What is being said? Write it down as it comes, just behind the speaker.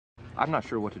I'm not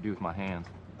sure what to do with my hands.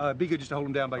 Be good just to hold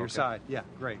them down by your side. Yeah,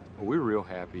 great. Well, we're real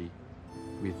happy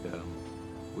with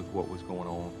what was going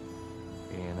on,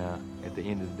 and at the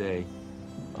end of the day,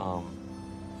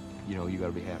 you got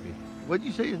to be happy. What did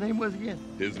you say his name was again?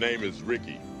 His name is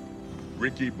Ricky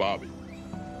Bobby.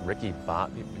 Ricky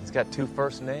Bobby? He's got 2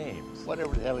 first names.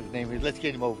 Whatever the hell his name is, let's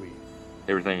get him over here.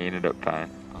 Everything ended up fine.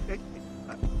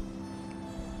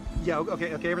 Yeah,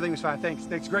 okay, everything was fine.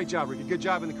 Thanks. Great job, Ricky. Good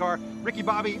job in the car. Ricky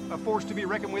Bobby, a force to be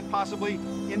reckoned with possibly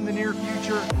in the near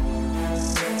future.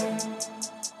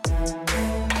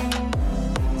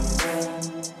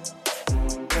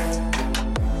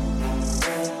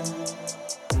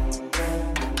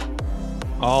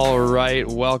 All right,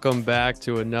 welcome back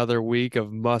to another week of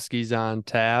Muskies on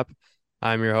Tap.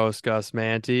 I'm your host, Gus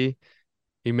Max. You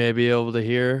may be able to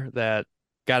hear that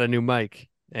got a new mic,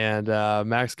 and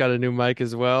Max got a new mic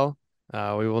as well.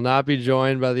 We will not be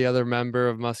joined by the other member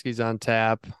of Muskies on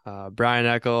Tap, Brian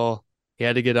Eckel. He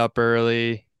had to get up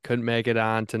early, couldn't make it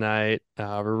on tonight.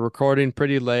 We're recording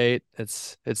pretty late.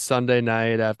 It's Sunday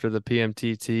night after the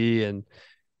PMTT, and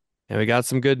we got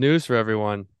some good news for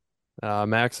everyone.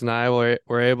 Max and I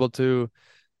were able to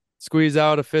squeeze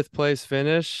out a 5th place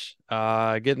finish,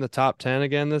 get in the top 10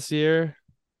 again this year.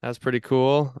 That's pretty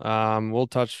cool. We'll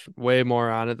touch way more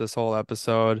on it this whole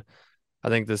episode. I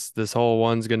think this whole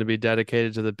one's going to be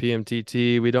dedicated to the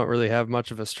PMTT. We don't really have much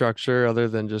of a structure other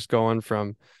than just going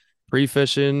from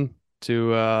pre-fishing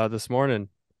to this morning.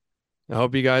 I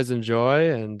hope you guys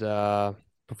enjoy, and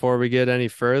before we get any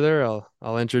further,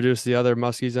 I'll introduce the other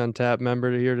Muskies on Tap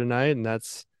member here tonight, and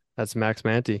that's Max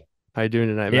Manti. How you doing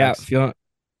tonight, Max? Yeah,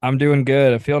 I'm doing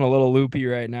good. I'm feeling a little loopy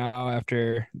right now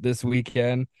after this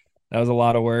weekend. That was a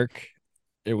lot of work.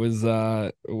 It was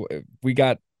we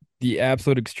got the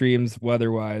absolute extremes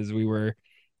weather-wise. We were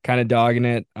kind of dogging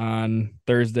it on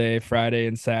Thursday, Friday,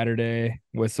 and Saturday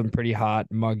with some pretty hot,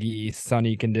 muggy,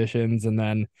 sunny conditions, and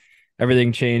then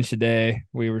everything changed today.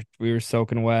 We were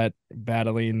soaking wet,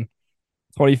 battling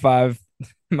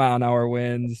 25-mile-an-hour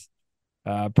winds.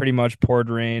 Pretty much poured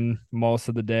rain most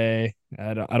of the day.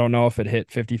 I don't know if it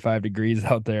hit 55 degrees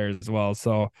out there as well.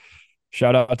 So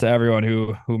shout out to everyone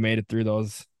who made it through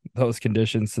those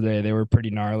conditions today. They were pretty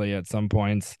gnarly at some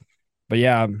points. But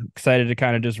yeah, I'm excited to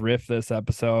kind of just riff this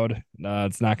episode.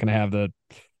 It's not going to have the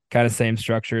kind of same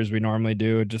structure as we normally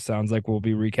do. It just sounds like we'll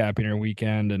be recapping our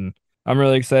weekend, and I'm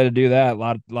really excited to do that.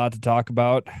 A lot to talk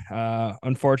about.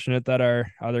 Unfortunate that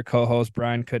our other co-host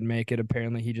Brian couldn't make it.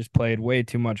 Apparently he just played way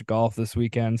too much golf this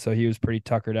weekend, so he was pretty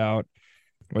tuckered out,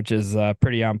 which is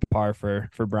pretty on par for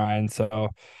Brian.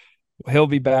 So he'll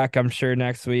be back, I'm sure,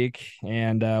 next week,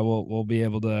 and we'll be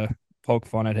able to poke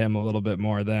fun at him a little bit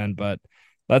more then. But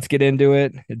let's get into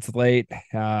it. It's late.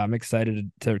 I'm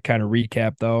excited to kind of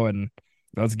recap though, and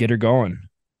let's get her going.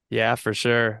 Yeah, for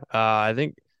sure. I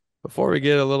think before we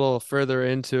get a little further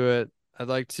into it, I'd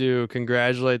like to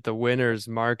congratulate the winners,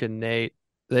 Mark and Nate.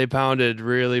 They pounded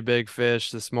really big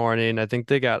fish this morning. I think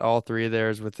they got all 3 of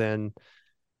theirs within,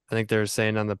 I think they were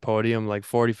saying on the podium, like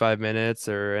 45 minutes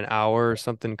or an hour or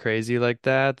something crazy like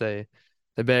that. They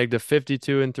bagged a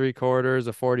 52 3/4,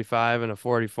 a 45, and a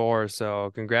 44.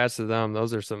 So congrats to them.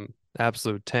 Those are some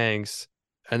absolute tanks.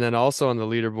 And then also on the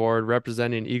leaderboard,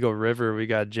 representing Eagle River, we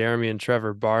got Jeremy and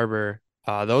Trevor Barber.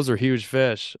 Those are huge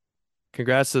fish.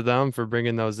 Congrats to them for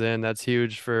bringing those in. That's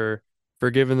huge for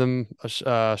giving them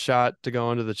a shot to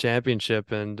go into the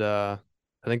championship. And I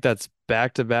think that's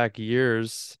back-to-back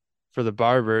years for the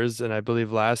Barbers. And I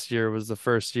believe last year was the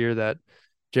first year that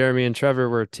Jeremy and Trevor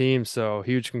were a team. So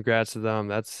huge congrats to them.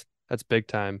 That's big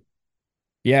time.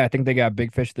 Yeah, I think they got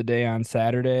big fish of the day on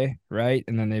Saturday, right?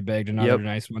 And then they bagged another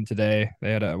nice one today.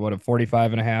 They had a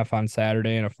 45.5 on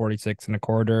Saturday and a 46.25,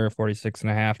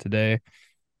 46.5 today.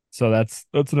 So that's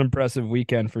an impressive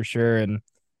weekend for sure. And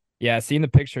yeah, seeing the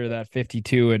picture of that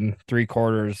 52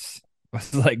 3/4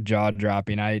 was like jaw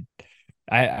dropping. I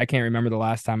can't remember the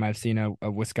last time I've seen a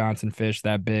Wisconsin fish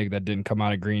that big that didn't come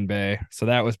out of Green Bay. So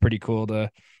that was pretty cool to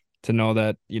know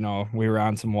that, we were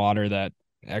on some water that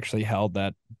actually held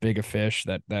that big a fish,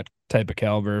 that type of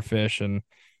caliber of fish. And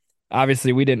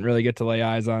obviously we didn't really get to lay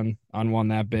eyes on one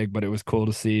that big, but it was cool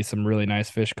to see some really nice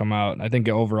fish come out. I think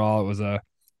overall it was a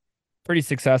pretty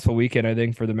successful weekend, I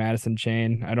think, for the Madison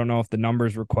chain. I don't know if the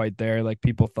numbers were quite there like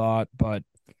people thought, but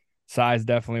size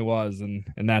definitely was, and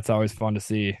that's always fun to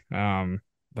see.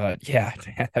 But yeah,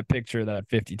 that picture of that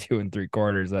 52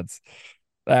 3/4,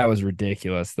 that was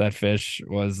ridiculous. That fish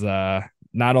was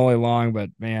not only long, but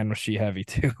man, was she heavy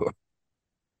too.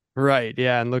 Right.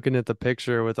 Yeah. And looking at the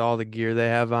picture with all the gear they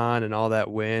have on and all that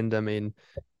wind, I mean,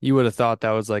 you would have thought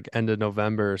that was like end of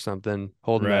November or something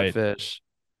holding that fish.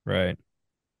 Right.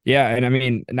 Yeah, and I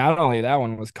mean, not only that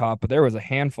one was caught, but there was a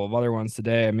handful of other ones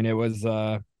today. I mean, it was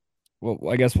well,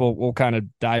 I guess we'll kind of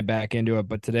dive back into it,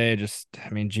 but today just I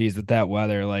mean, geez, with that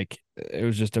weather, like it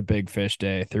was just a big fish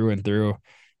day through and through.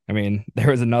 I mean,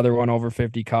 there was another one over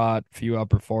 50 caught, a few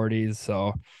upper 40s.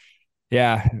 So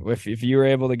yeah, if you were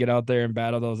able to get out there and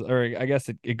battle those, or I guess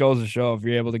it goes to show if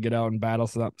you're able to get out and battle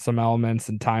some elements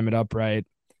and time it up right,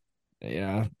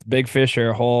 big fish are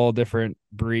a whole different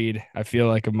breed. I feel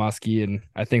like a muskie, and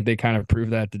I think they kind of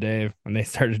proved that today when they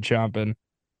started chomping.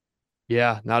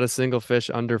 Yeah, not a single fish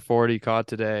under 40 caught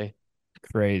today.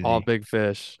 All Crazy, big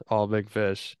fish, all big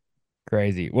fish.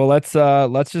 crazy. Well, let's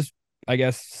just I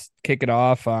guess kick it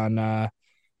off on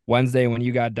Wednesday when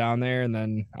you got down there, and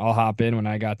then I'll hop in when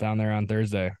I got down there on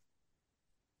Thursday.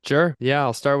 Sure. Yeah,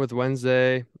 I'll start with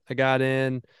Wednesday. I got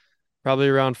in probably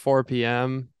around 4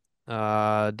 p.m.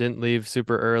 Didn't leave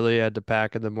super early. Had to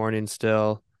pack in the morning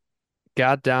still.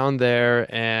 Got down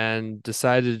there and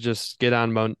decided to just get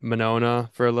on Monona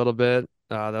for a little bit.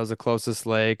 That was the closest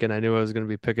lake, and I knew I was going to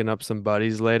be picking up some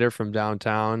buddies later from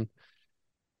downtown.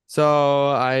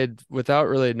 So without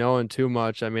really knowing too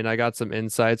much, I mean, I got some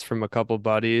insights from a couple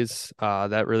buddies.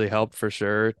 That really helped for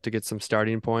sure to get some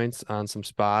starting points on some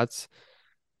spots.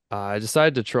 I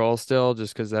decided to troll still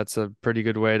just because that's a pretty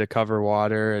good way to cover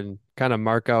water and kind of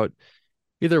mark out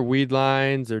either weed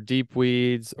lines or deep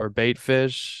weeds or bait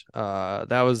fish.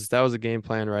 That was a game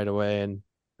plan right away, and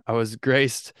I was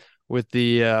graced with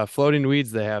the floating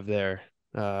weeds they have there.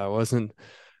 Wasn't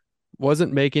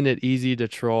making it easy to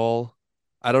troll.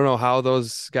 I don't know how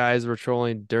those guys were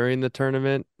trolling during the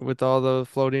tournament with all the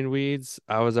floating weeds.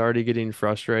 I was already getting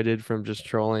frustrated from just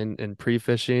trolling and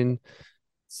pre-fishing.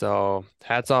 So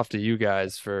hats off to you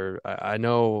guys for I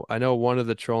know one of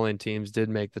the trolling teams did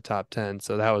make the top 10,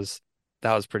 so that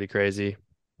was pretty crazy.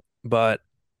 But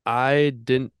I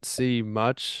didn't see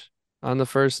much on the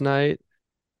first night.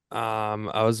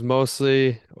 I was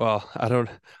mostly, well, I don't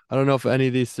know if any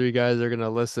of these three guys are gonna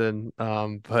listen.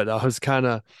 But I was kind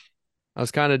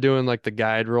of doing like the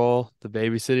guide role, the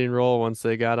babysitting role once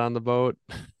they got on the boat.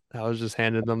 I was just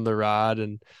handing them the rod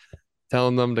and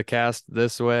telling them to cast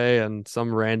this way and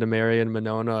some random area in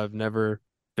Monona I've never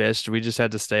fished. We just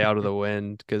had to stay out of the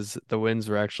wind because the winds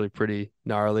were actually pretty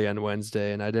gnarly on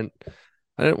Wednesday, and I didn't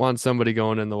want somebody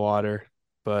going in the water.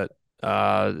 But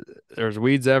there's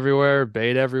weeds everywhere,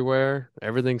 bait everywhere.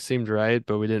 Everything seemed right,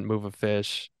 but we didn't move a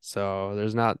fish. So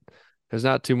there's not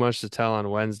too much to tell on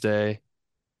Wednesday.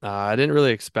 I didn't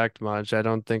really expect much. I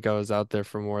don't think I was out there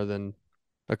for more than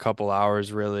a couple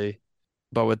hours really.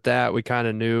 But with that, we kind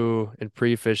of knew in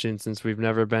pre-fishing, since we've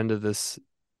never been to this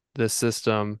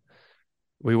system,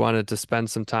 we wanted to spend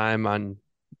some time on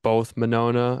both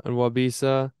Monona and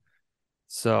Wabisa.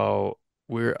 So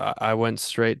I went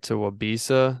straight to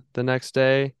Wabisa the next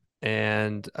day,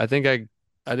 and I think I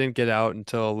didn't get out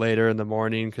until later in the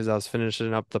morning because I was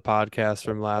finishing up the podcast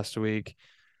from last week.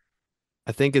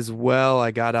 I think as well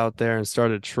I got out there and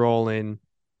started trolling.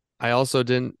 I also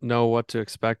didn't know what to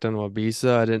expect on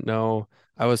Wabisa. I didn't know.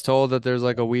 I was told that there's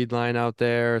like a weed line out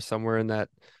there somewhere in that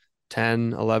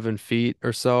 10, 11 feet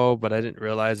or so, but I didn't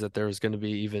realize that there was going to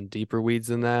be even deeper weeds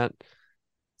than that.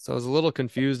 So I was a little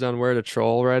confused on where to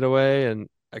troll right away, and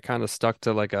I kind of stuck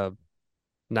to like a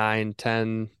 9,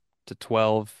 10 to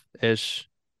 12-ish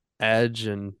edge,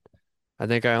 and I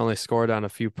think I only scored on a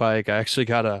few pike. I actually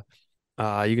got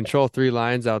you can troll three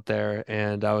lines out there,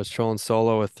 and I was trolling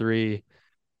solo with three,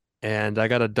 and I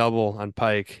got a double on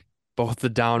pike. Both the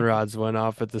down rods went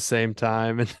off at the same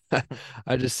time, and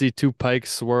I just see two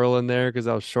pikes swirling there because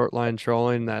I was short line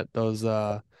trolling those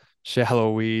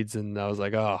shallow weeds, and I was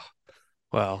like, oh,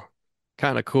 well,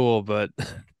 kind of cool, but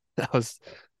that was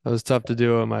tough to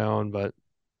do on my own. But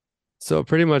so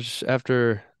pretty much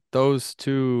after those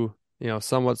two,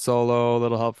 somewhat solo, a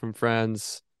little help from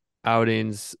friends,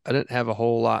 outings, I didn't have a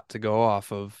whole lot to go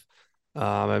off of.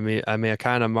 I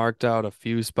kind of marked out a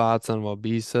few spots on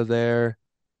Wabisa there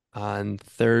on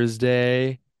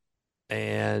Thursday,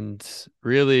 and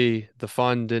really the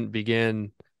fun didn't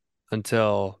begin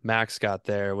until Max got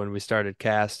there when we started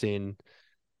casting,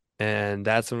 and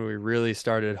that's when we really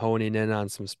started honing in on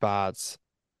some spots.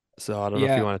 So I don't know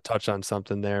if you Yeah, want to touch on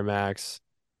something there, Max.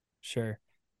 sure.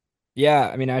 Yeah,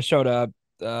 I mean, I showed up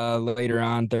later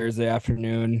on Thursday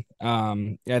afternoon.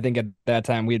 I think at that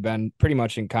time we'd been pretty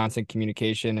much in constant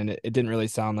communication, and it didn't really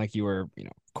sound like you were,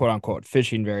 quote unquote,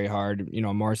 fishing very hard.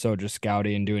 More so just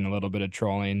scouting and doing a little bit of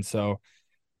trolling. So,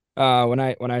 when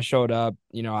I showed up,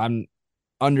 I'm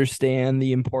understand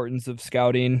the importance of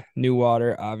scouting new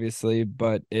water, obviously,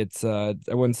 but it's I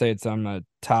wouldn't say it's on the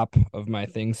top of my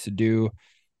things to do.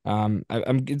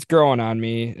 It's growing on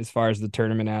me as far as the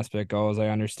tournament aspect goes. I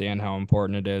understand how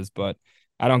important it is, but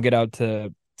I don't get out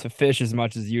to fish as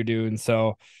much as you do. And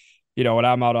so, when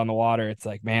I'm out on the water, it's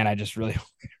like, man, I just really,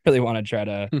 really want to try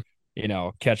to,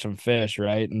 catch some fish,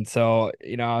 right? And so,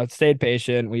 I stayed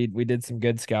patient. We did some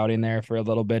good scouting there for a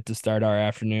little bit to start our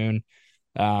afternoon.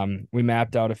 We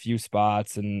mapped out a few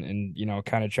spots and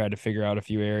kind of tried to figure out a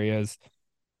few areas.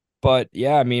 But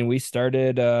yeah, I mean, we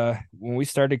started when we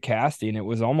started casting, it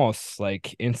was almost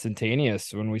like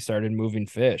instantaneous when we started moving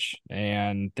fish,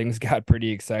 and things got pretty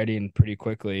exciting pretty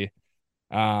quickly.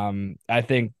 I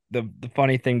think the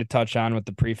funny thing to touch on with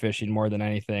the pre-fishing more than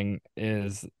anything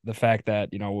is the fact that,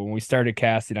 when we started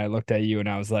casting, I looked at you and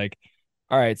I was like,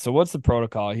 all right, so what's the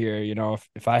protocol here?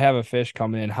 If I have a fish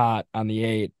coming in hot on the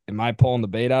 8, am I pulling the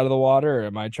bait out of the water or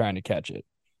am I trying to catch it?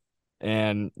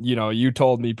 And you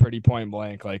told me pretty point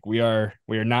blank, like we are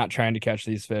not trying to catch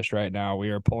these fish right now. We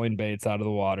are pulling baits out of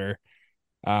the water.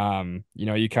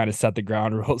 You kind of set the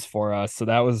ground rules for us. So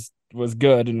that was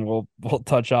good, and we'll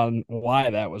touch on why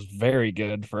that was very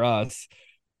good for us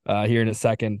here in a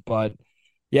second. But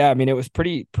yeah, I mean, it was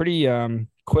pretty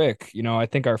quick. I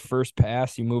think our first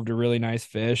pass, you moved a really nice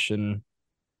fish, and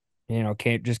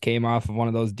came off of one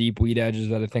of those deep weed edges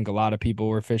that I think a lot of people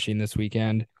were fishing this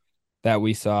weekend that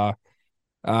we saw.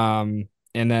 And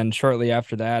then shortly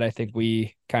after that, I think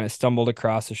we kind of stumbled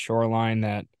across a shoreline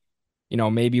that,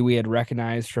 maybe we had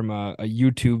recognized from a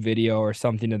YouTube video or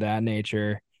something of that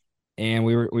nature. And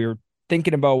we were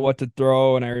thinking about what to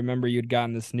throw. And I remember you'd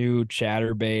gotten this new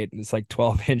chatterbait, this like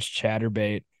 12-inch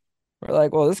chatterbait. We're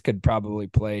like, well, this could probably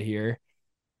play here.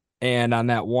 And on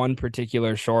that one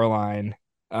particular shoreline,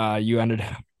 you ended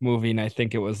up moving, I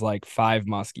think it was like 5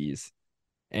 muskies.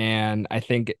 And I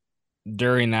think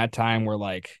during that time we're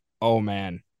like, oh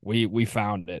man, we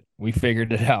found it. We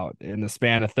figured it out in the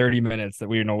span of 30 minutes that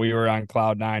we were on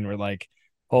cloud 9. We're like,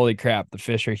 holy crap, the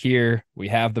fish are here. We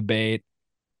have the bait.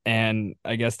 And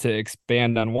I guess to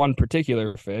expand on one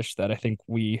particular fish that I think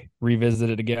we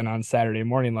revisited again on Saturday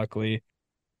morning, luckily.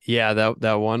 Yeah,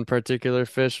 that one particular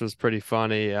fish was pretty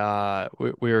funny.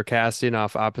 We were casting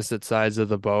off opposite sides of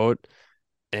the boat,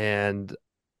 and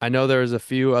I know there was a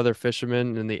few other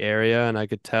fishermen in the area, and I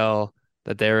could tell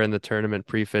that they were in the tournament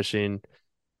pre-fishing.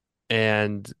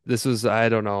 And this was, I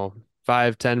don't know,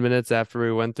 5, 10 minutes after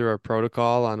we went through our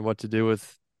protocol on what to do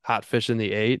with hot fish in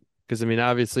the 8. Because I mean,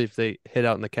 obviously, if they hit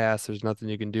out in the cast, there's nothing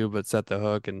you can do but set the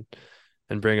hook and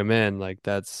bring them in. Like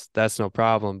that's no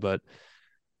problem. But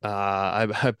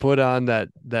I put on that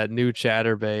new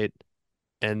chatterbait,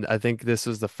 and I think this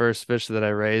was the first fish that I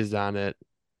raised on it.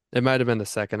 It might have been the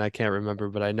second, I can't remember,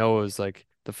 but I know it was like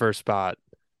the first spot.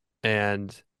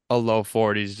 And a low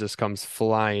 40s just comes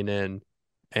flying in.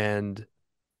 And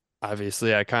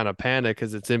obviously I kind of panic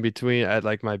because it's in between.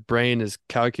 Like my brain is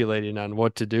calculating on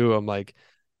what to do. I'm like,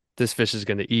 this fish is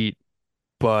gonna eat,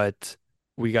 but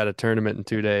we got a tournament in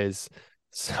 2 days.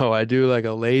 So I do like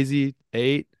a lazy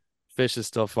 8, fish is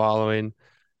still following.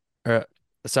 Or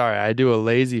sorry, I do a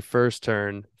lazy first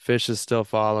turn, fish is still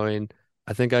following.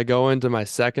 I think I go into my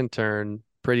second turn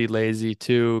pretty lazy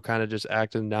too, kind of just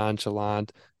acting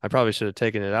nonchalant. I probably should have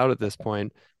taken it out at this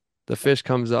point. The fish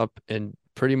comes up and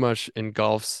pretty much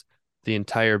engulfs the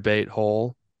entire bait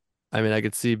hole. I mean, I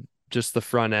could see just the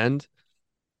front end.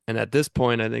 And at this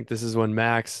point, I think this is when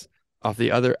Max off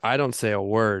the other, I don't say a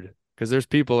word because there's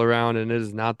people around and it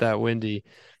is not that windy.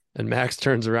 And Max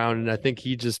turns around and I think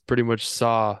he just pretty much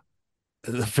saw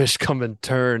the fish come and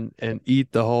turn and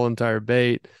eat the whole entire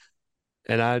bait.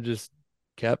 And I just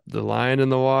kept the line in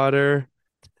the water,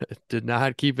 did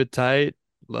not keep it tight,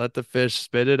 let the fish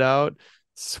spit it out,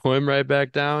 swim right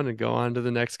back down and go on to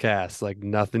the next cast like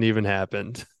nothing even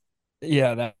happened.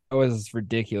 Yeah, that was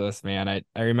ridiculous, man.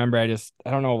 I remember I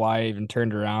don't know why I even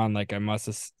turned around. Like I must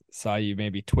have saw you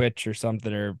maybe twitch or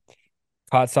something or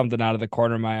caught something out of the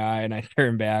corner of my eye, and I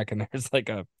turned back and there's like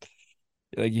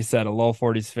you said, a low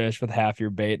 40s fish with half your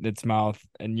bait in its mouth,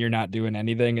 and you're not doing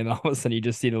anything, and all of a sudden you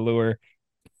just see the lure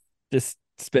just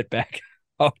spit back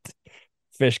out.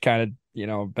 Fish kind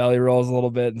of, belly rolls a little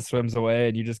bit and swims away,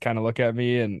 and you just kind of look at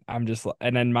me, and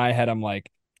and in my head, I'm like,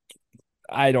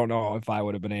 I don't know if I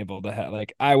would have been able to have,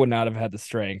 like, I would not have had the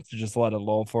strength to just let a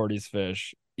low 40s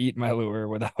fish eat my lure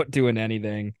without doing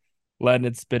anything, letting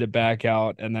it spit it back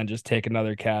out, and then just take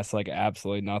another cast like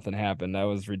absolutely nothing happened. That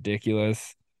was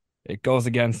ridiculous. It goes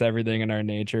against everything in our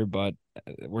nature, but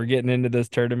we're getting into this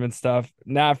tournament stuff.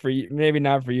 Not for you, maybe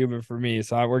not for you, but for me.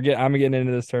 So I'm getting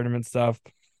into this tournament stuff.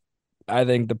 I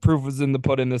think the proof was in the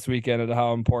pudding this weekend of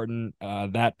how important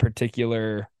that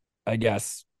particular, I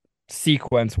guess,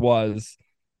 sequence was.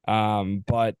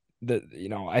 But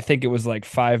I think it was like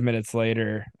 5 minutes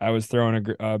later, I was throwing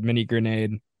a mini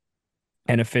grenade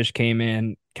and a fish came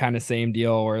in, kind of same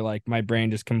deal where like my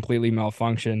brain just completely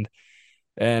malfunctioned.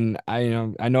 And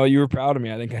I know you were proud of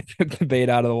me. I think I took the bait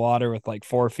out of the water with like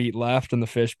 4 feet left and the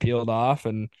fish peeled off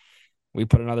and we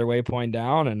put another waypoint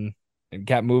down and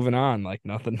kept moving on. Like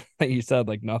nothing, like you said,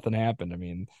 like nothing happened. I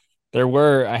mean, there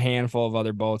were a handful of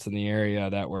other boats in the area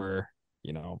that were,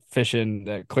 fishing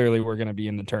that clearly were going to be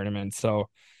in the tournament. So,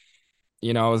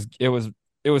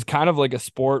 it was kind of like a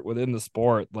sport within the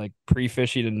sport. Like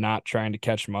pre-fishing and not trying to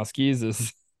catch muskies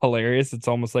is hilarious. It's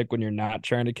almost like when you're not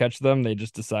trying to catch them, they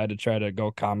just decide to try to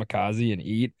go kamikaze and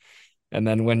eat. And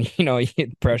then when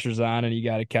pressure's on and you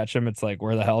got to catch them, it's like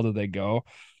where the hell did they go?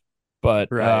 But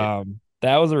Right.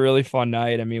 that was a really fun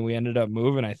night. I mean, we ended up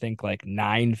moving, I think, like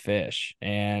 9 fish,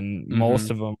 and Mm-hmm.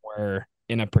 most of them were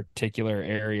in a particular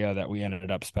area that we ended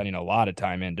up spending a lot of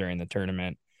time in during the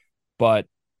tournament. But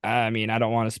I mean, I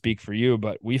don't want to speak for you,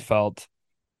 but we felt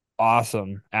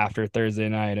awesome after Thursday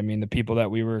night. I mean, the people that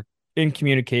we were in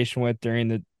communication with during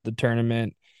the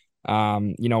tournament,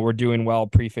 we're doing well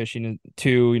pre-fishing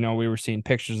too. We were seeing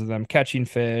pictures of them catching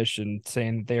fish and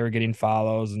saying that they were getting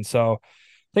follows. And so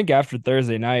I think after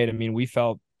Thursday night, I mean, we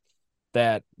felt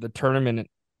that the tournament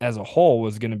as a whole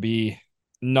was going to be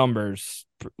numbers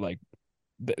like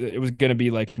it was going to be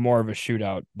like more of a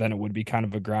shootout than it would be kind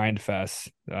of a grind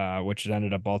fest, which it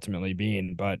ended up ultimately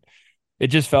being. But it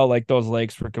just felt like those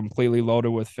lakes were completely loaded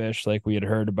with fish, like we had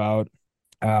heard about.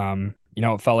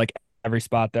 It felt like every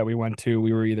spot that we went to,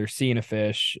 we were either seeing a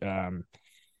fish,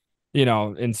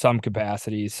 in some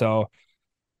capacity. So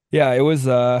yeah, it was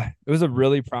a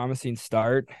really promising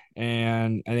start.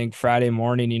 And I think Friday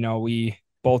morning, we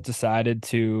both decided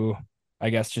to, I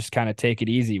guess, just kind of take it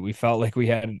easy. We felt like we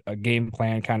had a game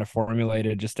plan kind of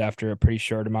formulated just after a pretty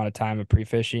short amount of time of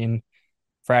pre-fishing.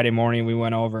 Friday morning, we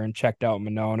went over and checked out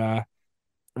Monona.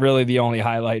 Really, the only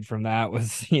highlight from that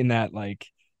was seeing that like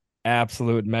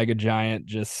absolute mega giant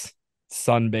just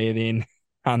sunbathing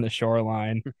on the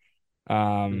shoreline,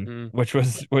 Mm-hmm. which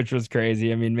was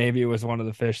crazy. I mean, maybe it was one of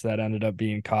the fish that ended up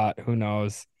being caught, who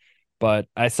knows. But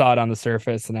I saw it on the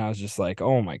surface and I was just like,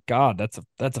 oh my God, that's a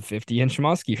 50-inch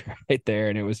muskie right there.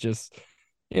 And it was just,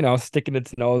 sticking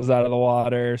its nose out of the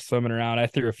water, swimming around. I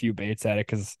threw a few baits at it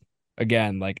because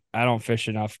again, like I don't fish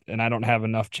enough and I don't have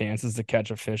enough chances to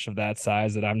catch a fish of that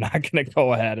size that I'm not gonna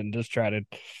go ahead and just try to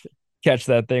catch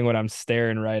that thing when I'm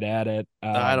staring right at it.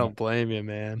 I don't blame you,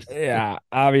 man. Yeah,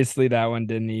 obviously that one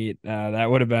didn't eat. That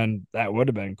would have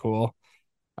been cool.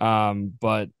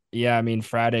 But yeah, I mean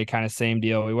Friday kind of same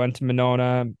deal. We went to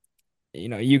Monona.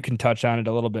 You can touch on it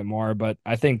a little bit more, but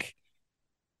I think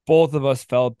both of us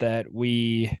felt that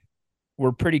we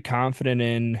were pretty confident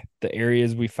in the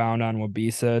areas we found on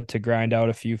Wabisa to grind out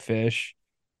a few fish.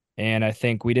 And I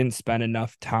think we didn't spend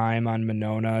enough time on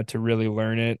Monona to really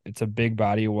learn it. It's a big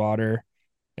body of water.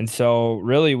 And so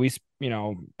really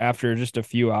after just a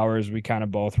few hours, we kind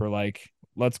of both were like,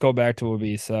 let's go back to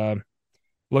Wabisa,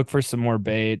 look for some more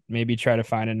bait, maybe try to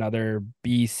find another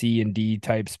B, C, and D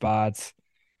type spots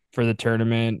for the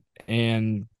tournament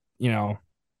and,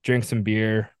 drink some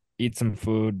beer, eat some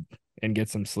food, and get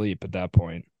some sleep at that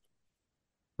point.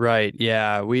 Right.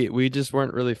 Yeah. We just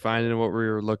weren't really finding what we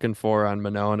were looking for on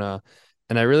Monona.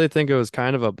 And I really think it was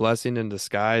kind of a blessing in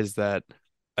disguise that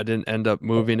I didn't end up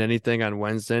moving anything on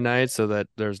Wednesday night so that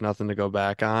there's nothing to go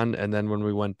back on. And then when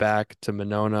we went back to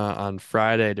Monona on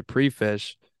Friday to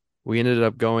pre-fish, we ended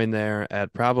up going there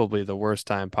at probably the worst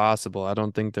time possible. I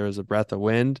don't think there was a breath of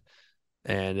wind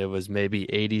and it was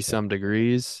maybe 80 some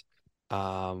degrees.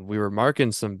 We were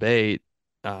marking some bait.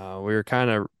 We were kind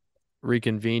of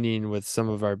reconvening with some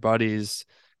of our buddies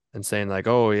and saying like,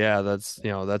 oh yeah, that's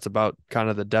about kind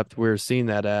of the depth we were seeing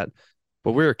that at.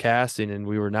 But we were casting and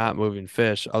we were not moving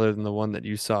fish other than the one that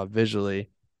you saw visually.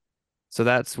 So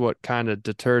that's what kind of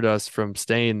deterred us from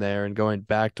staying there and going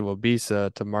back to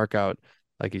Obisa to mark out,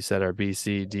 like you said, our B,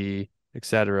 C, D,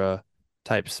 etc.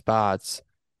 type spots.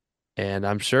 And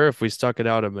I'm sure if we stuck it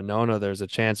out at Monona, there's a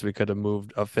chance we could have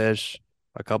moved a fish,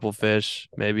 a couple fish,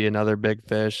 maybe another big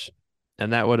fish,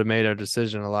 and that would have made our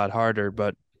decision a lot harder.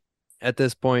 But at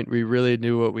this point, we really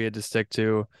knew what we had to stick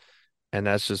to, and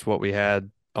that's just what we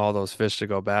had all those fish to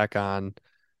go back on.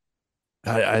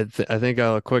 I think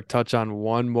I'll quick touch on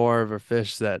one more of a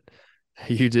fish that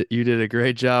you did a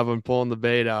great job on pulling the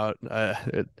bait out.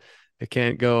 It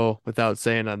can't go without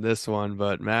saying on this one,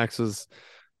 but Max was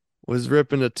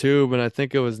ripping a tube, and I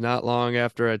think it was not long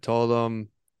after I told him,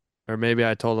 or maybe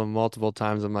I told him multiple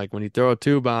times, I'm like, when you throw a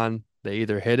tube on, they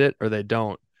either hit it or they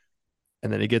don't.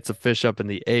 And then he gets a fish up in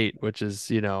the 8, which is,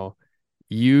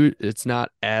 it's not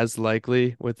as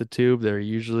likely with the tube. They're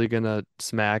usually gonna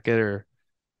smack it or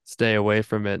stay away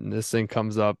from it. And this thing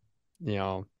comes up,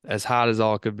 as hot as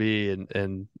all could be.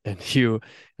 And I think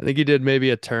you did maybe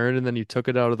a turn and then you took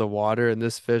it out of the water. And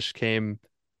this fish came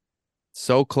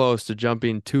so close to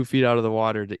jumping 2 feet out of the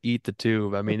water to eat the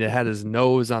tube. I mean, it had his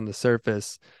nose on the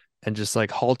surface and just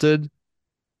like halted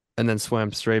and then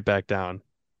swam straight back down.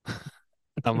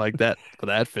 I'm like that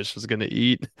fish was gonna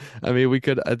eat. I mean,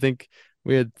 I think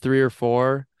we had three or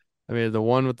four. I mean, the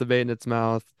one with the bait in its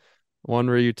mouth, one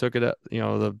where you took it,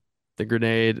 the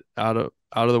grenade out of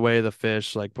the way of the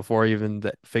fish, like before even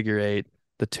the figure eight,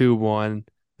 the tube one,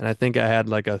 and I think I had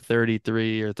like a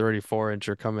 33 or 34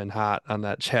 incher coming hot on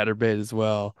that chatterbait as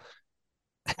well,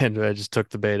 and I just took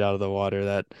the bait out of the water.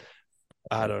 That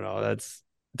I don't know. That's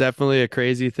definitely a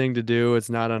crazy thing to do. It's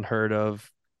not unheard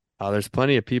of. There's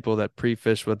plenty of people that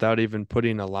pre-fish without even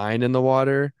putting a line in the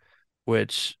water,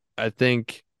 which I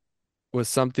think was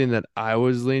something that I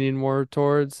was leaning more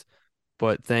towards.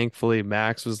 But thankfully,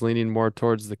 Max was leaning more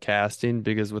towards the casting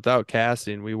because without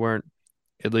casting, we weren't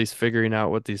at least figuring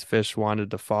out what these fish wanted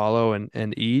to follow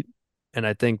and eat. And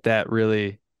I think that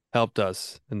really helped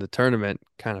us in the tournament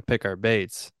kind of pick our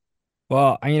baits.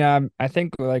 Well, I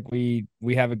think like we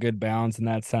have a good balance in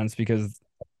that sense because,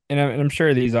 and I'm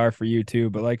sure these are for you too,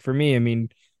 but like for me, I mean,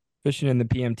 fishing in the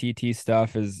PMTT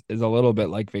stuff is a little bit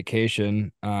like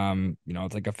vacation.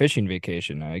 It's like a fishing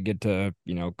vacation. I get to,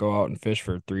 go out and fish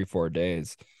for 3-4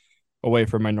 days away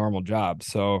from my normal job.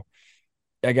 So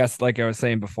I guess like I was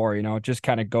saying before, it just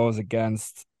kind of goes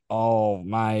against all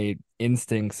my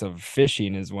instincts of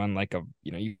fishing is when like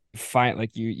you find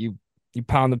like you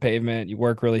pound the pavement, you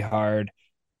work really hard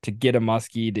to get a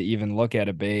muskie to even look at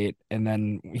a bait. And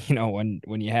then,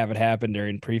 when you have it happen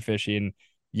during pre-fishing,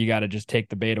 you got to just take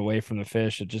the bait away from the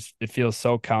fish. It feels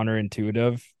so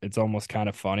counterintuitive. It's almost kind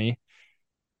of funny.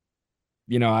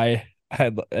 I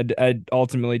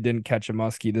ultimately didn't catch a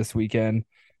muskie this weekend,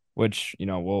 which,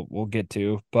 we'll get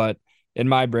to, but in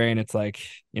my brain, it's like,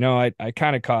 I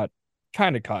kind of caught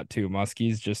two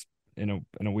muskies just in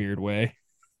a weird way.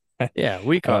 Yeah,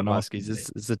 we I caught don't know. muskies.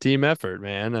 It's a team effort,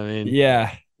 man. I mean,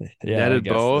 Yeah. we Yeah, I netted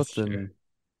guess that's both, true.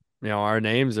 and our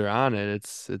names are on it.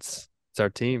 It's our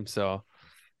team, so no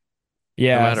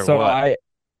Yeah, matter so what.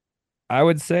 I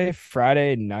would say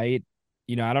Friday night,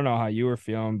 I don't know how you were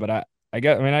feeling, but I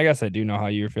guess I do know how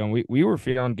you were feeling. We were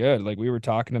feeling good. Like we were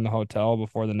talking in the hotel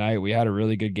before the night. We had a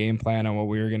really good game plan on what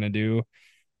we were gonna do.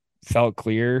 Felt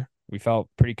clear. We felt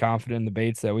pretty confident in the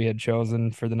baits that we had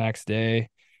chosen for the next day.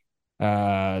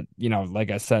 Like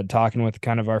I said, talking with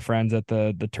kind of our friends at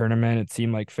the tournament, it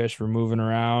seemed like fish were moving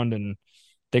around and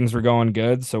things were going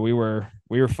good. So we were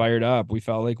fired up. We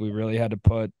felt like we really had to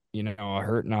put, a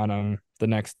hurting on them the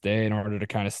next day in order to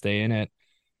kind of stay in it.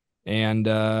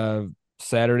 And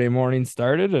Saturday morning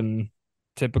started and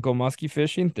typical musky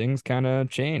fishing, things kind of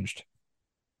changed.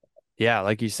 Yeah,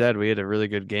 like you said, we had a really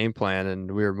good game plan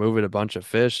and we were moving a bunch of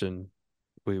fish and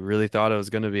we really thought it was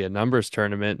going to be a numbers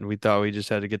tournament and we thought we just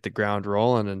had to get the ground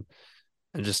rolling and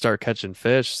just start catching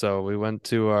fish. So we went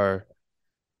to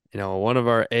one of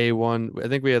our A1, I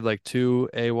think we had like two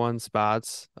A1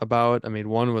 spots about. I mean,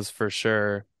 one was for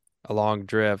sure a long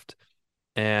drift.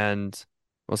 And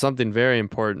well, something very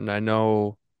important. I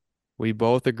know we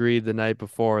both agreed the night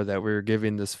before that we were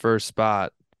giving this first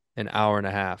spot an hour and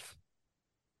a half.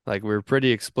 Like we were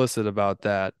pretty explicit about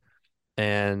that.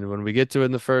 And when we get to it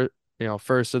in the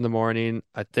first in the morning,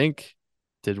 I think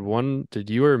did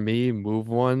you or me move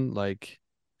one like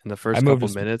in the I first moved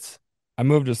couple a, minutes? I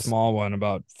moved a small one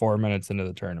about 4 minutes into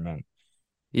the tournament,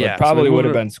 but Yeah, so we probably would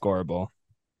moved have it. been scoreable.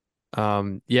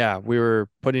 Yeah, we were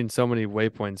putting so many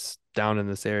waypoints down in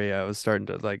this area. I was starting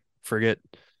to like forget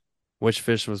which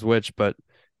fish was which, but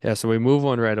yeah, so we moved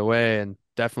one right away and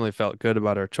definitely felt good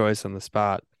about our choice on the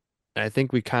spot. And I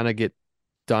think we kind of get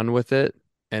done with it,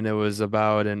 and it was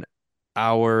about an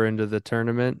hour into the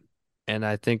tournament, and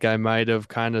I think I might have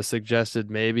kind of suggested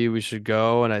maybe we should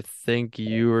go, and I think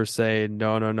you were saying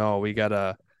no, no, no, we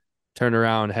gotta turn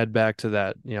around, head back to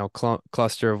that,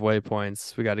 cluster of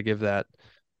waypoints. We got to give that,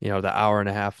 the hour and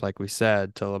a half, like we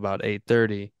said, till about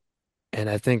 8:30. And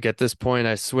I think at this point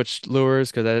I switched lures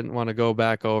because I didn't want to go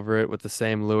back over it with the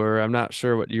same lure. I'm not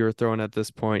sure what you were throwing at this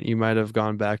point. You might have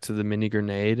gone back to the mini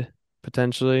grenade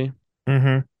potentially Mm-hmm.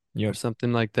 or Yep.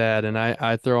 something like that. And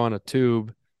I throw on a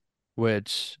tube,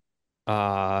 which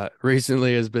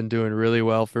recently has been doing really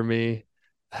well for me.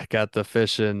 I got the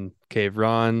fish in Cave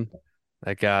Run.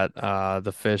 I got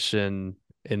the fish in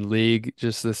league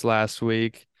just this last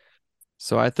week.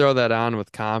 So I throw that on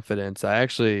with confidence. I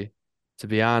actually, to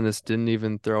be honest, didn't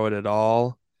even throw it at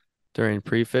all during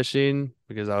pre-fishing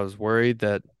because I was worried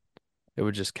that it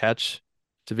would just catch.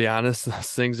 To be honest,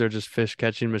 those things are just fish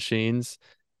catching machines.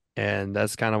 And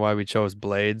that's kind of why we chose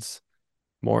blades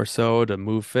more so to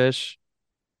move fish.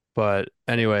 But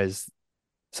anyways,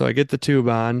 so I get the tube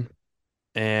on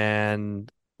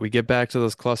and we get back to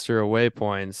those cluster of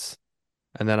waypoints,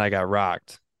 and then I got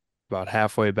rocked about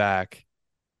halfway back,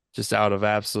 just out of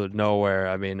absolute nowhere.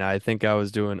 I mean, I think I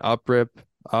was doing up rip,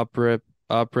 up rip,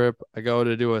 up rip. I go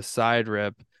to do a side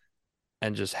rip,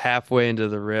 and just halfway into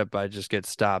the rip, I just get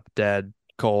stopped dead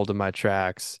cold in my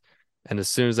tracks. And as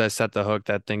soon as I set the hook,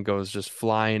 that thing goes just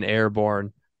flying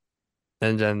airborne,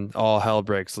 and then all hell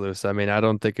breaks loose. I mean, I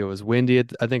don't think it was windy.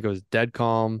 I think it was dead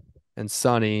calm and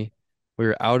sunny. We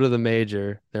were out of the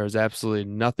major. There was absolutely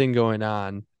nothing going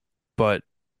on. But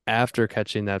after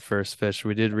catching that first fish,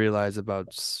 we did realize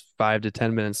about 5 to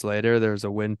 10 minutes later, there was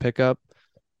a wind pickup.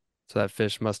 So that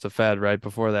fish must have fed right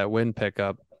before that wind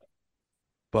pickup.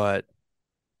 But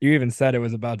You even said it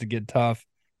was about to get tough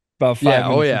about five yeah,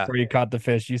 oh minutes yeah. before you caught the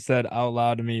fish. You said out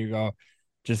loud to me, you go,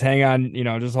 just hang on,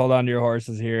 just hold on to your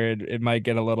horses here. It might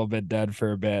get a little bit dead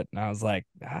for a bit. And I was like,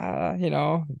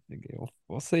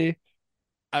 we'll see.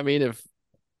 I mean, if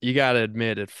you got to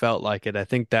admit, it felt like it. I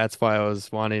think that's why I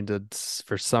was wanting to,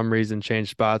 for some reason,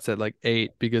 change spots at like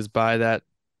 8, because by the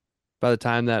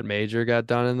time that major got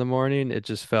done in the morning, it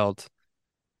just felt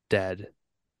dead.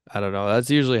 I don't know.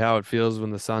 That's usually how it feels when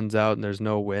the sun's out and there's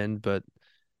no wind, but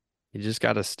you just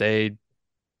got to stay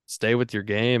with your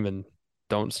game and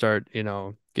don't start,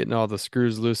 getting all the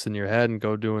screws loose in your head and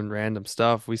go doing random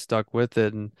stuff. We stuck with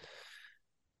it, and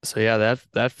so yeah,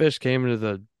 that fish came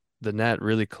into the net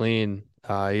really clean.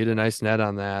 He had a nice net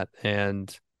on that,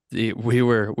 and we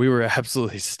were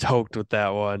absolutely stoked with that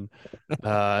one.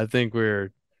 I think we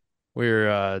were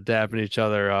dapping each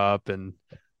other up, and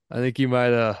I think you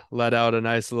might have let out a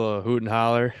nice little hoot and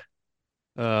holler.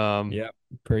 Um, Yep,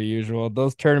 per usual.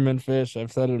 Those tournament fish,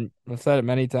 I've said it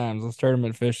many times. Those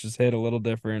tournament fish just hit a little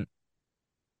different.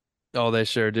 oh, they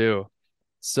sure do.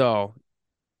 So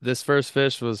this first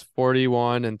fish was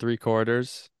 41 and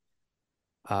 3/4.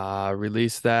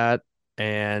 Released that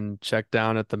and checked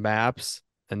down at the maps,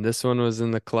 and this one was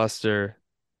in the cluster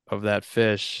of that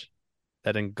fish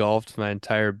that engulfed my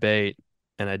entire bait,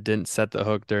 and I didn't set the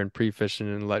hook during pre-fishing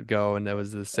and let go, and it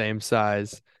was the same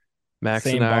size. Max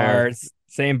and Same I are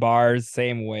bars,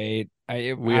 same weight.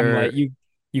 we I'm are like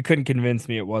you couldn't convince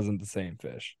me it wasn't the same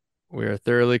fish. we are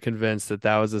thoroughly convinced that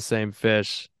that was the same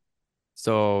fish.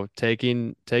 So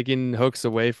taking hooks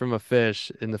away from a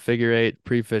fish in the figure eight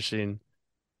pre-fishing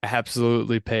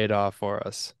absolutely paid off for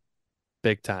us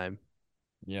big time.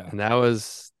 Yeah. And that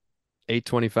was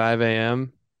 8:25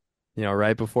 a.m.,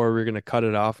 right before we were going to cut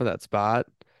it off of that spot.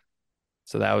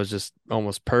 So that was just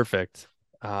almost perfect.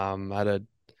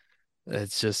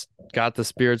 It's just got the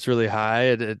spirits really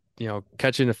high.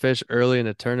 Catching a fish early in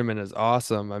a tournament is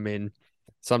awesome. I mean,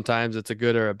 sometimes it's a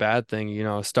good or a bad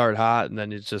thing, start hot and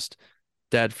then it's just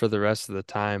dead for the rest of the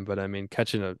time. But I mean,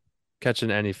 catching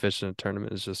any fish in a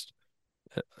tournament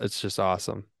it's just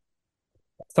awesome.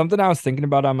 Something I was thinking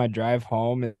about on my drive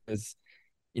home is,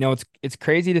 it's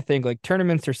crazy to think like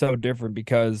tournaments are so different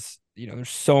because, there's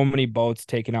so many boats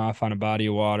taking off on a body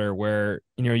of water where,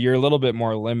 you're a little bit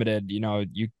more limited.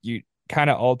 You kind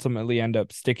of ultimately end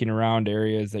up sticking around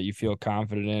areas that you feel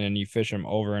confident in and you fish them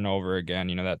over and over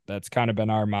again. That's kind of been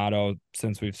our motto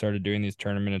since we've started doing these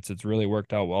tournaments. It's really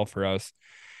worked out well for us.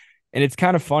 And it's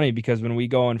kind of funny because when we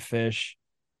go and fish,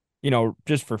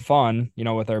 just for fun,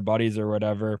 with our buddies or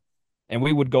whatever, and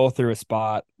we would go through a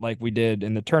spot like we did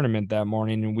in the tournament that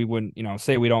morning, and we wouldn't,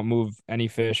 say we don't move any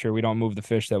fish or we don't move the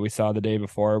fish that we saw the day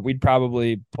before, we'd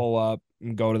probably pull up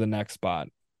and go to the next spot.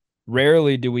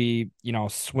 Rarely do we,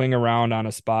 swing around on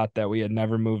a spot that we had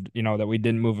never moved, that we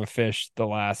didn't move a fish the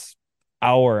last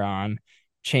hour on,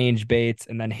 change baits,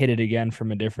 and then hit it again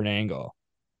from a different angle.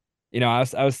 I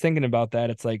was thinking about that.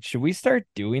 It's like, should we start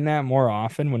doing that more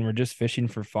often when we're just fishing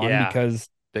for fun? Yeah, Because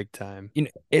big time.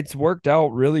 it's worked out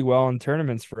really well in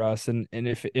tournaments for us. And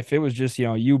if it was just,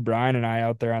 you, Brian, and I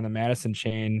out there on the Madison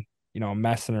chain,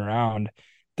 messing around,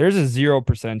 there's a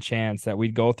 0% chance that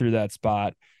we'd go through that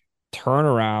spot, turn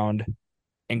around,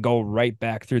 and go right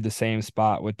back through the same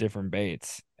spot with different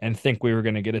baits and think we were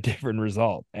going to get a different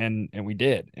result. And we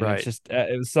did. And Right. it's just,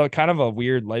 it was so kind of a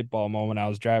weird light bulb moment. I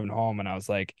was driving home and I was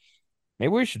like, maybe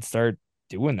we should start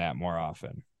doing that more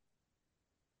often.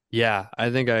 Yeah, I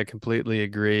think I completely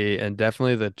agree. And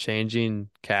definitely the changing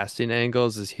casting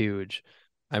angles is huge.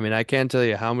 I mean, I can't tell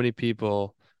you how many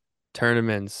people,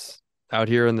 tournaments out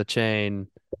here in the chain,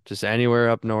 just anywhere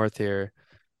up north here.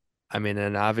 I mean,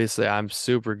 and obviously I'm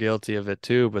super guilty of it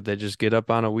too, but they just get up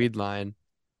on a weed line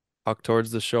walk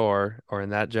towards the shore or in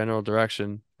that general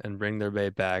direction and bring their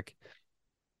bait back.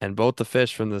 And both the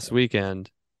fish from this weekend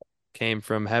came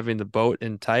from having the boat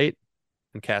in tight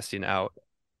and casting out.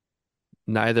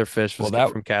 Neither fish was Well,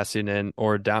 that from casting in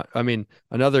or down. I mean,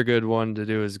 another good one to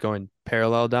do is going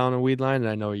parallel down a weed line. And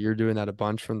I know you're doing that a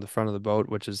bunch from the front of the boat,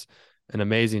 which is an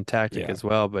amazing tactic yeah. as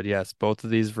well. But yes, both of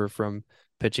these were from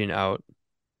pitching out.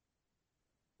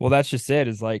 Well, that's just it.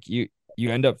 Is like you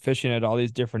end up fishing at all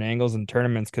these different angles in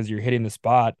tournaments because you're hitting the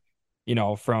spot,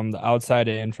 from the outside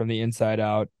in, from the inside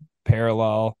out,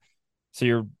 parallel. So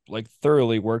you're like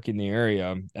thoroughly working the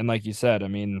area. And like you said, I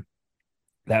mean,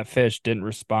 that fish didn't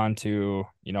respond to,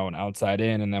 an outside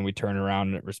in, and then we turn around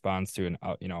and it responds to an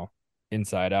out,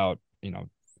 inside out,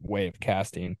 way of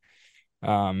casting.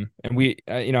 And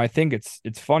I think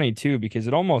it's funny too, because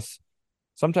it almost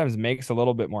sometimes makes a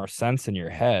little bit more sense in your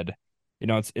head.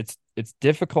 It's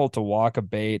difficult to walk a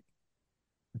bait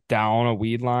down a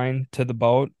weed line to the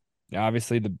boat.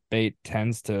 Obviously, the bait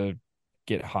tends to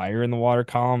get higher in the water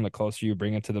column the closer you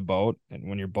bring it to the boat. And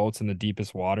when your boat's in the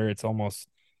deepest water, it's almost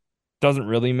doesn't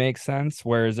really make sense.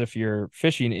 Whereas if you're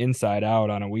fishing inside out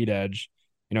on a weed edge,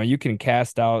 you can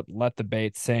cast out, let the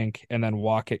bait sink, and then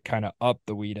walk it kind of up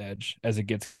the weed edge as it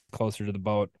gets closer to the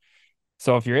boat.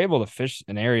 So if you're able to fish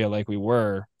an area like we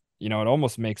were, it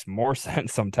almost makes more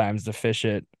sense sometimes to fish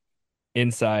it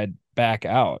inside back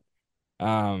out.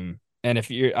 And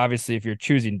if you're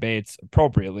choosing baits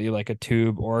appropriately, like a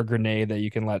tube or a grenade that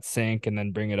you can let sink and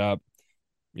then bring it up,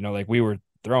 like we were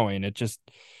throwing, it just,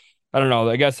 I don't know.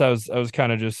 I guess I was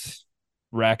kind of just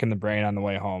racking the brain on the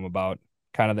way home about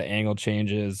kind of the angle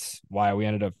changes, why we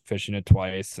ended up fishing it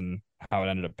twice, and how it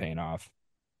ended up paying off.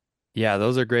 Yeah,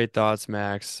 those are great thoughts,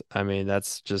 Max. I mean,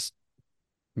 that's just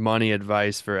money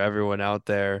advice for everyone out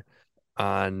there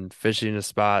on fishing a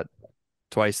spot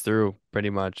twice through, pretty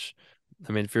much.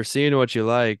 I mean, if you're seeing what you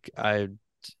like,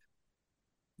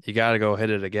 you got to go hit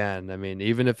it again. I mean,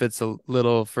 even if it's a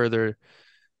little further,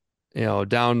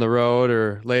 down the road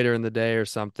or later in the day or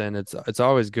something, it's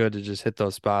always good to just hit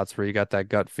those spots where you got that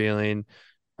gut feeling,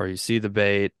 or you see the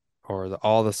bait, or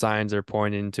all the signs are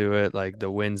pointing to it, like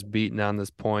the wind's beating on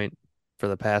this point for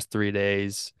the past 3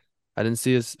 days. I didn't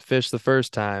see this fish the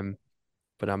first time,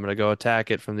 but I'm gonna go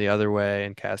attack it from the other way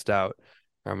and cast out.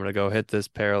 Or I'm gonna go hit this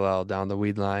parallel down the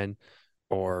weed line,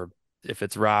 or if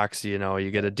it's rocks, you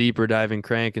get a deeper diving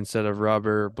crank instead of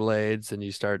rubber blades and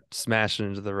you start smashing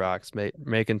into the rocks,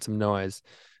 making some noise.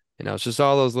 It's just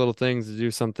all those little things to do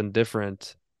something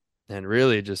different and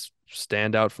really just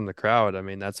stand out from the crowd. I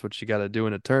mean, that's what you got to do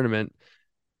in a tournament.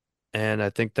 And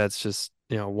I think that's just,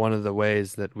 one of the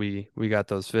ways that we got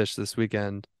those fish this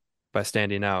weekend by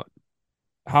standing out.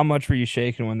 How much were you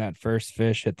shaking when that first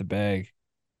fish hit the bag?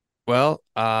 Well,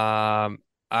 I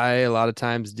a lot of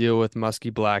times deal with musky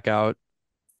blackout.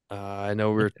 I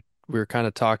know we were kind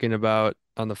of talking about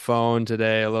on the phone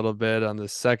today a little bit on the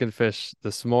second fish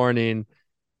this morning,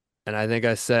 and I think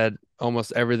I said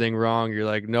almost everything wrong. You're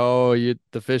like, no,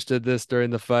 the fish did this during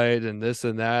the fight and this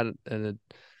and that, and it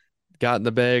got in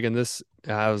the bag and this.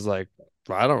 And I was like,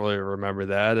 well, I don't really remember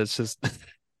that. It's just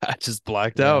I just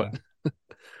blacked out, Yeah.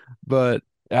 but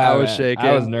I Yeah, was man.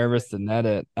 I was shaking. nervous to net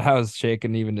it. I was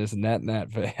shaking even just netting that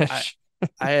I fish.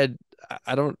 I had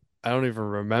I don't even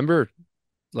remember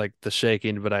like the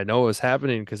shaking, but I know it was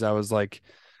happening because I was like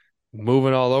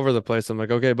moving all over the place. I'm like,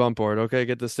 okay, bump board. Okay,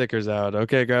 get the stickers out.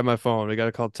 Okay, grab my phone. We got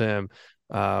to call Tim.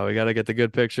 We got to get the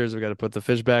good pictures. We got to put the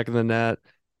fish back in the net.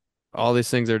 All these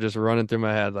things are just running through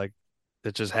my head. Like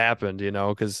it just happened,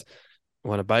 because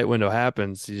when a bite window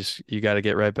happens, you got to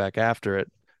get right back after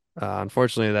it.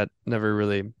 Unfortunately, that never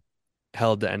really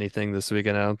held to anything this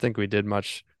weekend. I don't think we did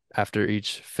much after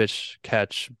each fish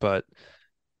catch, but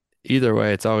either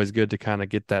way, it's always good to kind of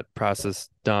get that process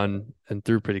done and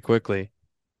through pretty quickly.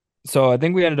 So I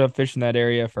think we ended up fishing that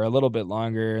area for a little bit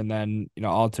longer, and then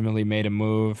ultimately made a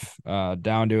move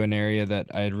down to an area that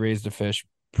I had raised a fish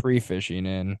pre-fishing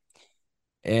in.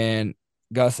 And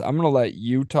Gus, I'm gonna let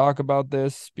you talk about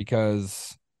this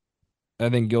because I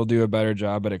think you'll do a better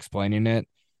job at explaining it.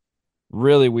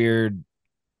 Really weird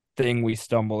thing we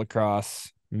stumbled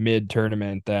across mid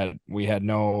tournament that we had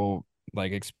no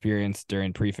like experience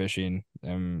during pre-fishing.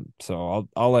 So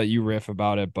I'll let you riff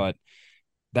about it, but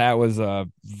that was a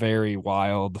very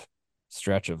wild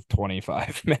stretch of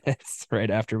 25 minutes right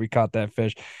after we caught that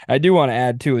fish. I do want to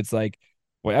add too, it's like,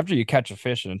 well, after you catch a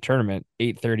fish in a tournament,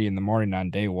 8:30 in the morning on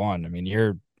day one, I mean,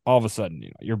 you're all of a sudden,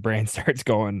 your brain starts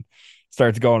going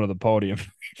to the podium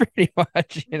pretty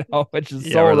much, which is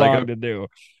Yeah, so wrong to do.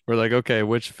 we're like, okay,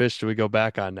 which fish do we go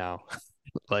back on now?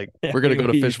 Like Yeah, we're gonna go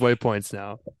to fish waypoints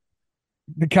now.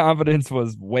 the confidence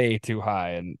was way too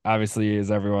high. And obviously,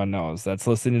 as everyone knows, that's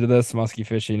listening to this, musky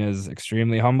fishing is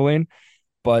extremely humbling.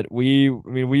 But we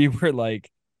were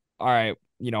like, all right,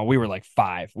 we were like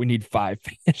five. We need five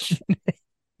fish.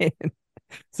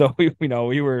 So we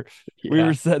Yeah.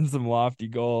 were setting some lofty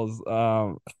goals.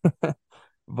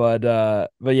 But yeah,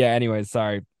 anyways,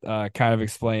 sorry. Kind of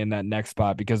explain that next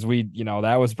spot because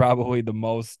that was probably the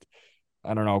most,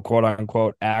 I don't know, quote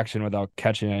unquote action without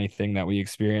catching anything that we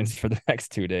experienced for the next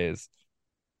 2 days.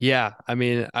 Yeah. I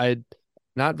mean, I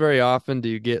not very often do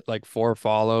you get like four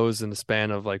follows in the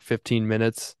span of like 15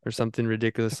 minutes or something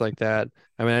ridiculous like that.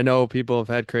 I mean, I know people have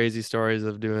had crazy stories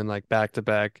of doing like back to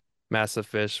back massive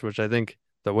fish, which I think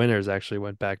the winners actually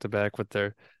went back to back with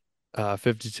their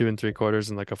 52 and three quarters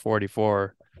and like a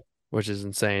 44, which is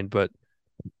insane. But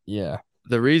Yeah.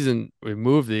 the reason we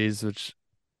moved these, which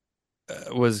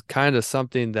was kind of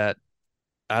something that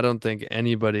I don't think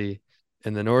anybody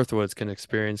in the Northwoods can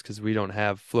experience because we don't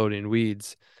have floating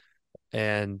weeds.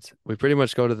 And we pretty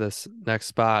much go to this next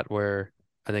spot where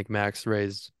I think Max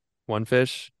raised one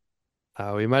fish.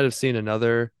 We might have seen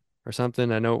another or something.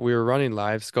 I know we were running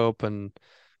live scope and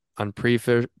on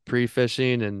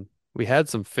pre-fishing, and we had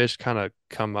some fish kind of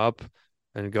come up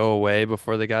and go away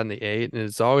before they got in the eight. And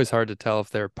it's always hard to tell if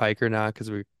they're pike or not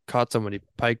because we caught so many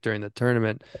pike during the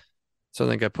tournament. So I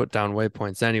think I put down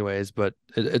waypoints anyways, but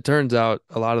it turns out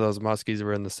a lot of those muskies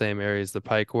were in the same areas the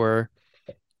pike were,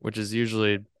 which is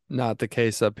usually not the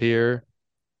case up here.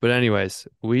 But anyways,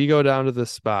 we go down to the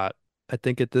spot. I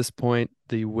think at this point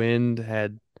the wind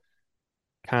had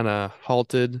kind of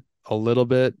halted a little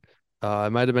bit.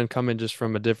 It might have been coming just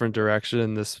from a different direction,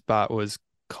 and this spot was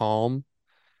calm.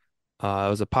 It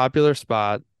was a popular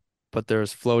spot, but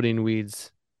there's floating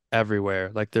weeds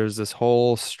everywhere. Like there's this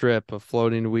whole strip of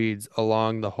floating weeds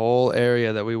along the whole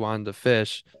area that we wanted to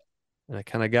fish. And I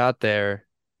kind of got there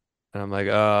and I'm like,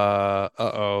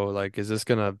 uh-oh, like, is this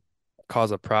gonna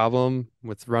cause a problem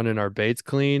with running our baits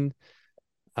clean?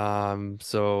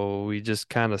 So we just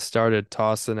kind of started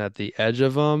tossing at the edge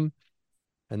of them,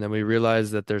 and then we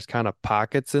realized that there's kind of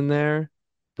pockets in there,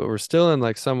 but we're still in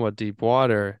like somewhat deep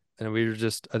water. And we were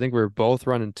just, I think we were both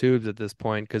running tubes at this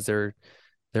point because they're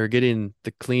getting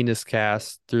the cleanest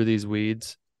cast through these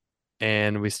weeds.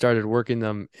 And we started working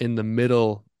them in the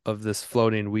middle of this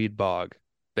floating weed bog,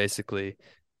 basically.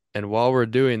 And while we're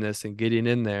doing this and getting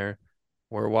in there,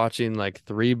 we're watching like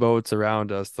three boats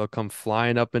around us. They'll come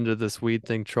flying up into this weed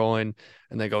thing trolling,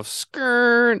 and they go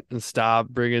skirt and stop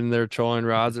bringing their trolling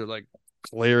rods. They're like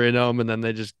clearing them, and then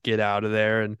they just get out of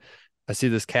there. And I see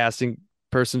this casting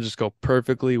person just go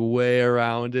perfectly way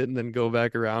around it and then go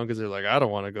back around because they're like, I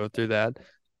don't want to go through that.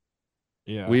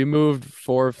 Yeah. We moved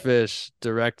four fish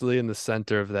directly in the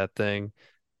center of that thing,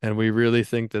 and we really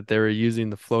think that they were using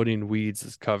the floating weeds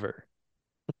as cover,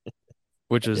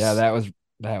 which Yeah, was,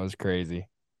 that was crazy.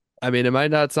 I mean, it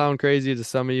might not sound crazy to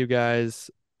some of you guys.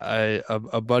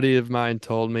 A buddy of mine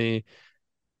told me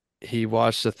he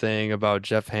watched a thing about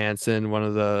Jeff Hansen, one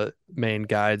of the main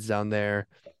guides down there,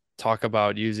 talk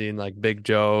about using like big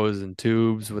joes and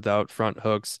tubes without front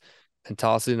hooks and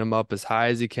tossing them up as high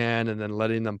as he can and then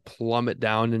letting them plummet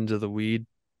down into the weed,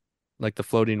 like the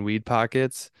floating weed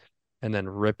pockets, and then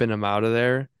ripping them out of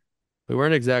there. We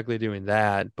weren't exactly doing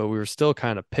that, but we were still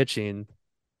kind of pitching.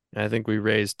 And I think we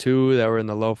raised two that were in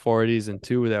the low 40s and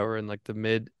two that were in like the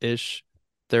mid-ish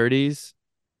 30s.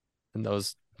 And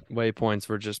those waypoints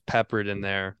were just peppered in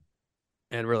there.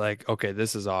 And we're like, okay,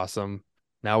 this is awesome.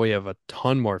 Now we have a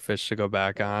ton more fish to go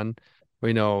back on.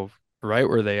 We know right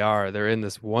where they are. They're in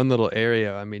this one little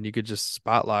area. I mean, you could just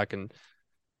spot lock and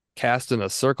cast in a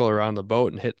circle around the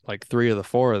boat and hit like three of the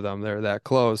four of them. They're that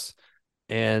close.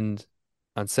 And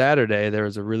on Saturday, there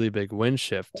was a really big wind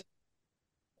shift.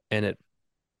 And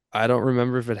I don't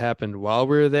remember if it happened while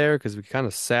we were there because we kind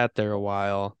of sat there a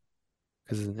while.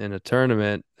 Because in a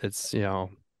tournament, it's, we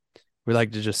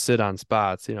like to just sit on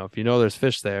spots. If you know there's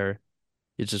fish there,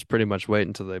 you just pretty much wait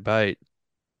until they bite.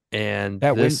 And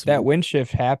That wind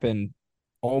shift happened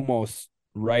almost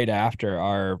right after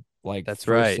our like that's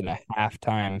first right. and a half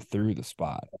time through the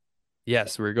spot.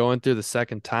 Yes, we are going through the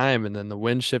second time, and then the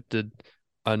wind shifted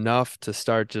enough to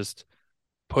start just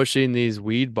pushing these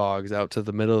weed bogs out to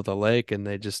the middle of the lake, and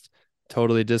they just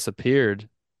totally disappeared.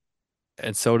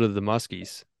 And so did the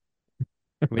muskies.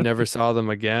 We never saw them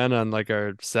again on like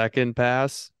our second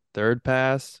pass, third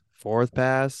pass, fourth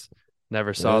pass.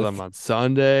 Never saw them Fifth. on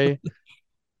Sunday.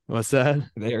 What's that?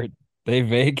 They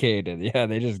vacated. Yeah,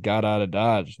 they just got out of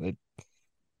Dodge.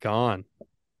 Gone.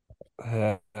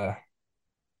 Uh,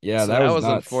 yeah, So that that was was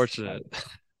nuts. unfortunate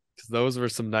because those were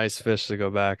some nice fish to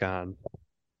go back on.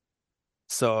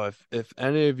 So if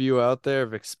any of you out there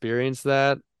have experienced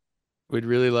that, we'd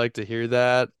really like to hear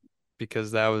that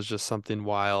because that was just something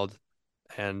wild.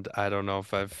 And I don't know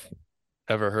if I've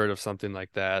ever heard of something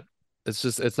like that.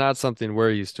 It's not something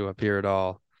we're used to up here at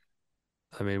all.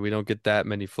 I mean, we don't get that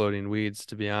many floating weeds,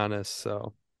 to be honest.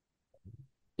 So,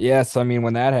 Yes, I mean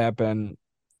when that happened,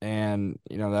 and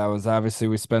that was obviously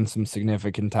we spent some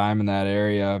significant time in that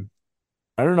area.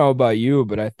 I don't know about you,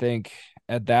 but I think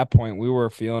at that point we were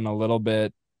feeling a little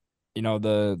bit,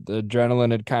 the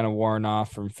adrenaline had kind of worn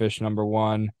off from fish number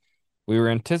one. We were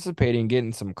anticipating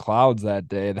getting some clouds that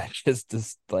day that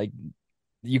just like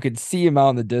you could see them out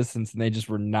in the distance and they just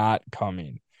were not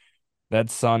coming. That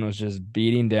sun was just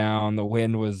beating down. The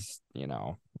wind was,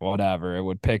 whatever. It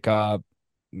would pick up,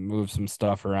 move some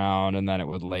stuff around, and then it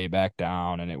would lay back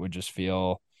down and it would just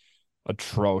feel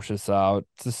atrocious out.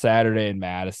 It's a Saturday in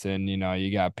Madison.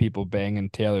 You got people banging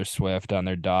Taylor Swift on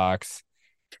their docks.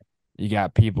 You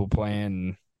got people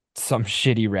playing some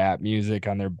shitty rap music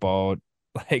on their boat,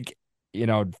 like,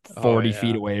 oh 40 feet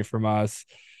yeah, away from us.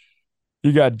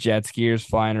 You got jet skiers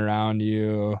flying around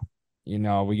you.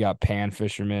 We got pan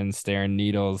fishermen staring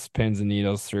pins and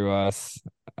needles through us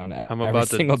on I'm every about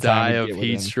to single time die we of get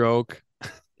heat within. stroke.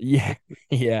 Yeah,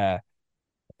 yeah.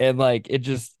 And like it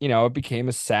just, it became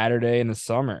a Saturday in the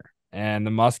summer, and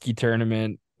the muskie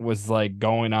tournament was like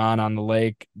going on the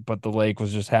lake, but the lake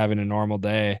was just having a normal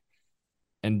day,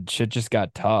 and shit just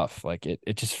got tough. Like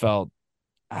it just felt,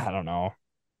 I don't know.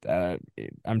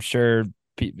 I'm sure,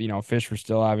 fish were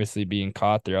still obviously being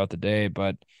caught throughout the day,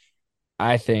 but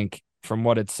I think from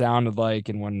what it sounded like,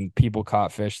 and when people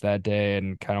caught fish that day,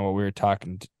 and kind of what we were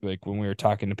talking, like when we were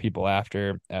talking to people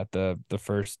after at the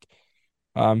first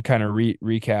kind of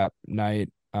recap night,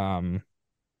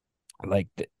 like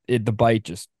the bite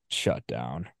just shut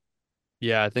down.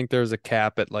 Yeah, I think there was a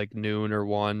cap at like noon or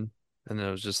one, and then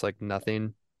it was just like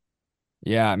nothing.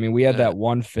 Yeah, I mean we had Uh, that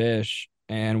one fish,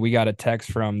 and we got a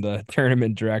text from the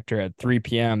tournament director at 3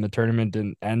 p.m. The tournament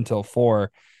didn't end till 4,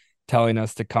 telling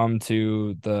us to come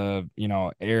to the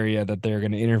area that they're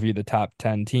going to interview the top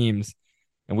 10 teams.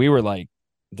 And we were like,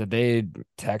 did they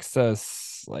text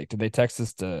us? Like, did they text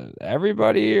us to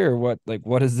everybody, or what? Like,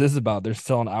 what is this about? There's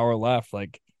still an hour left.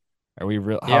 Like, are we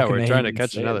real? How yeah, can we're they trying to even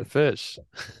catch say another that? fish.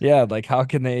 Yeah, like how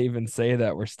can they even say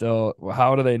that we're still,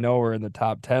 how do they know we're in the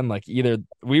top 10? Like either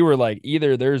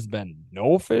there's been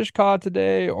no fish caught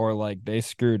today, or like they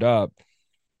screwed up.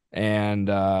 And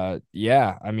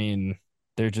yeah, I mean,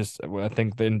 I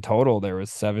think in total there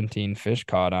was 17 fish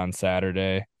caught on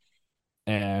Saturday,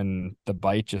 and the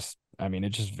bite just, I mean, it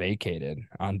just vacated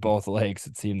on both lakes,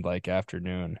 it seemed like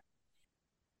afternoon.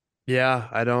 Yeah,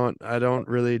 I don't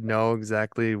really know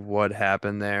exactly what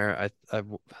happened there. I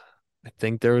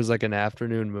think there was like an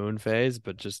afternoon moon phase,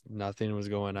 but just nothing was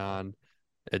going on.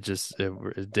 It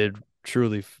did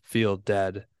truly feel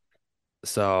dead.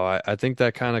 So I think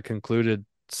that kind of concluded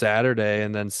Saturday,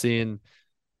 and then seeing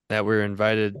that we were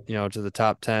invited, to the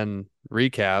top 10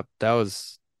 recap, that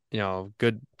was,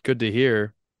 good to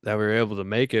hear that we were able to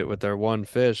make it with our one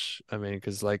fish. I mean,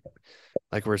 because like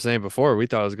we were saying before, we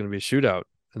thought it was going to be a shootout.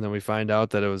 And then we find out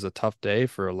that it was a tough day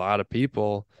for a lot of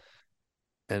people.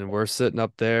 And we're sitting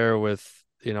up there with,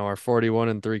 our 41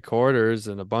 and three quarters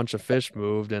and a bunch of fish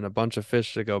moved and a bunch of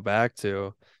fish to go back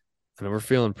to. And we're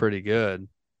feeling pretty good.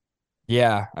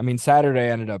 Yeah, I mean, Saturday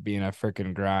ended up being a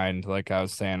freaking grind. Like I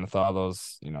was saying, with all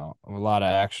those, a lot of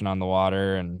action on the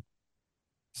water, and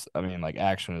I mean, like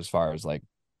action as far as like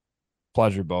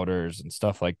pleasure boaters and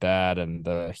stuff like that. And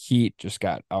the heat just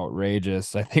got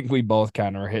outrageous. I think we both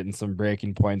kind of were hitting some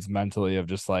breaking points mentally of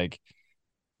just like,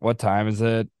 what time is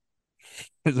it?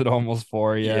 Is it almost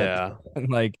 4 yet? Yeah. And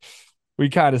like, we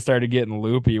kind of started getting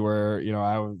loopy where,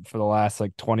 for the last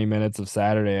like 20 minutes of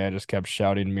Saturday, I just kept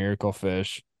shouting miracle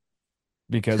fish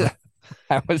because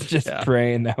I was just Yeah.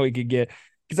 praying that we could get,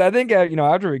 because I think,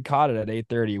 after we caught it at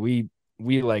 8:30,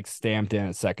 we like stamped in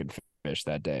a second fish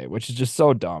that day, which is just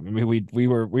so dumb. I mean, we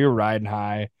were riding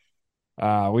high.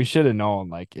 We should have known,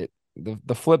 like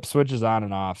the flip switches on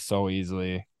and off so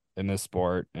easily in this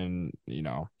sport, and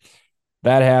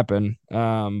that happened.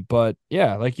 But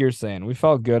yeah, like you're saying, we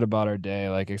felt good about our day,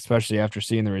 like especially after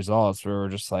seeing the results. We were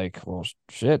just like, well,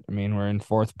 shit. I mean, we're in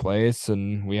fourth place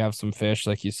and we have some fish,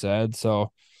 like you said.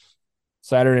 So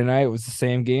Saturday night was the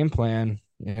same game plan.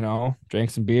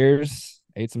 Drank some beers,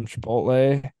 ate some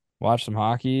Chipotle, watched some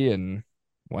hockey, and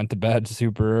went to bed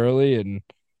super early. And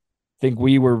think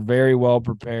we were very well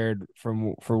prepared for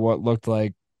what looked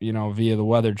like, via the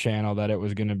Weather Channel, that it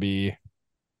was going to be,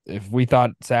 if we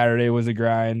thought Saturday was a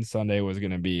grind, Sunday was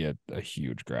going to be a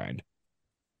huge grind.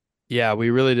 Yeah, we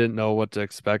really didn't know what to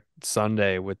expect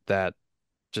Sunday with that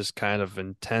just kind of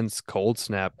intense cold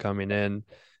snap coming in.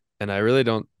 And I really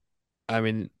don't, I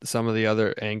mean, some of the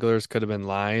other anglers could have been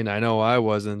lying. I know I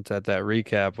wasn't at that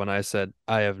recap when I said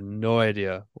I have no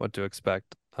idea what to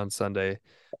expect on Sunday.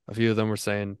 A few of them were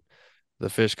saying the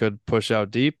fish could push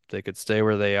out deep, they could stay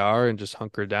where they are and just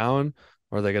hunker down,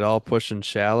 or they could all push in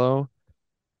shallow.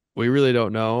 We really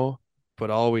don't know, but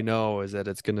all we know is that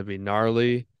it's going to be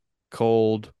gnarly,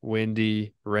 cold,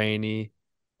 windy, rainy,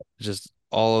 just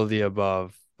all of the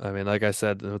above. I mean, like I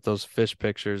said, with those fish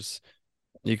pictures,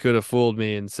 you could have fooled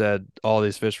me and said all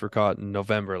these fish were caught in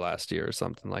November last year or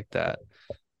something like that.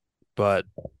 But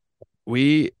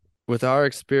we, with our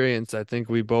experience, I think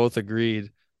we both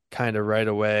agreed kind of right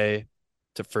away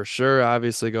to for sure,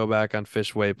 obviously go back on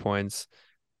fish waypoints.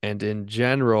 And in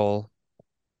general,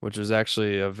 which was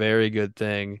actually a very good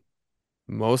thing,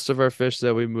 most of our fish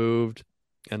that we moved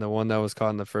and the one that was caught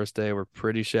on the first day were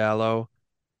pretty shallow.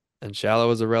 And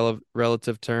shallow is a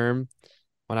relative term.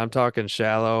 When I'm talking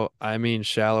shallow, I mean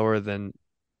shallower than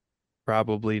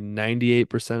probably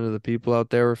 98% of the people out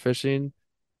there were fishing.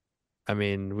 I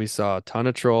mean, we saw a ton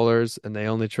of trollers and they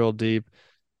only trolled deep.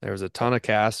 There was a ton of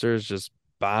casters just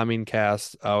bombing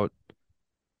casts out.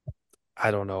 I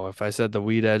don't know if I said the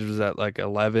weed edge was at like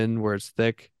 11 where it's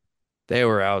thick. They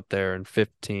were out there in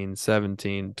 15,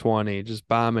 17, 20, just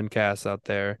bombing casts out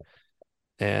there.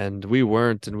 And we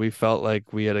weren't, and we felt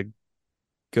like we had a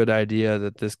good idea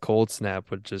that this cold snap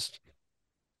would just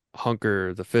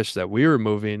hunker the fish that we were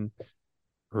moving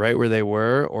right where they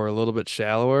were or a little bit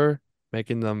shallower,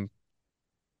 making them,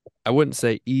 I wouldn't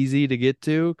say easy to get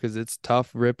to because it's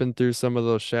tough ripping through some of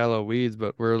those shallow weeds,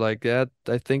 but we're like, yeah,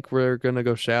 I think we're going to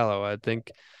go shallow. I think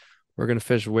we're going to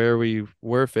fish where we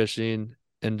were fishing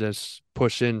and just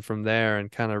push in from there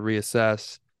and kind of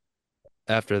reassess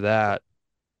after that.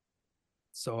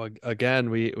 So again,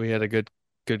 we had a good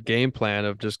game plan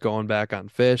of just going back on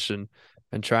fish and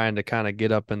trying to kind of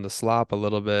get up in the slop a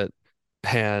little bit.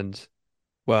 And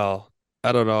well,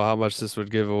 I don't know how much this would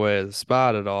give away the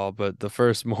spot at all, but the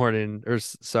first morning, or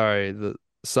sorry, the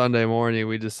Sunday morning,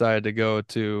 we decided to go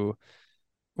to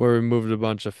where we moved a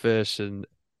bunch of fish and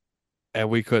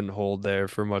we couldn't hold there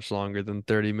for much longer than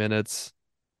 30 minutes,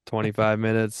 25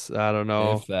 minutes. I don't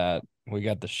know. If that, we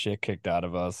got the shit kicked out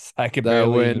of us. I could That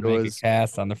barely wind even make a was,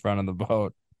 cast on the front of the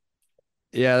boat.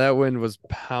 yeah, that wind was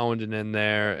pounding in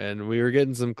there and we were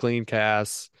getting some clean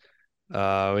casts. We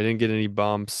didn't get any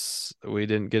bumps. We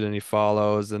didn't get any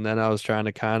follows. And then I was trying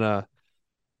to kind of,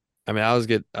 I mean,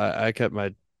 I kept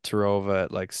my Tarova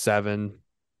at like 7.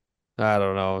 I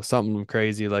don't know, something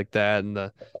crazy like that. And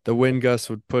the wind gust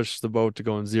would push the boat to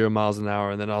going 0 miles an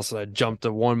hour. And then also I'd jump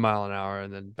to 1 mile an hour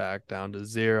and then back down to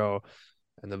 0.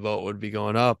 And the boat would be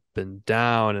going up and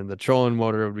down and the trolling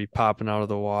motor would be popping out of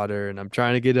the water. And I'm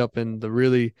trying to get up in the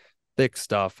really thick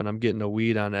stuff and I'm getting a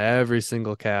weed on every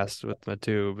single cast with my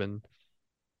tube. And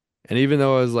even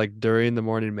though it was like during the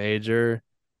morning major,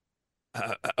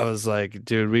 I was like,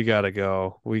 dude, we gotta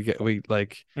go. We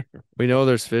like we know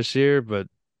there's fish here, but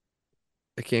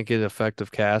I can't get an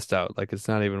effective cast out. Like it's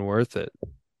not even worth it.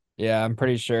 Yeah, I'm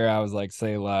pretty sure I was like,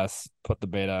 say less, put the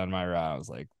bait on my rod. I was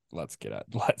like, let's get out,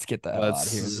 let's get the hell Let's out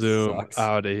of here. This zoom sucks.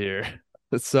 out of here.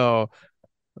 So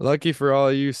lucky for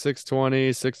all you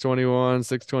 620, 621,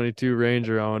 622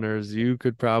 Ranger owners, you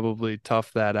could probably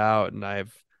tough that out. And I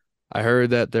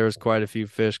heard that there was quite a few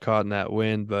fish caught in that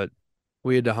wind, but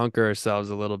we had to hunker ourselves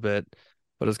a little bit.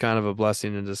 But it's kind of a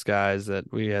blessing in disguise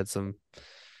that we had some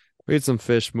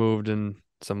fish moved in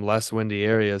some less windy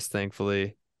areas,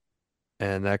 thankfully.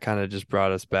 And that kind of just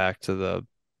brought us back to the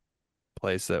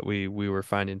place that we were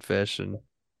finding fish and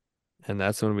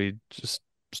that's when we just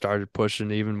started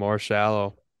pushing even more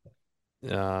shallow. I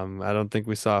don't think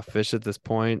we saw a fish at this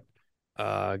point.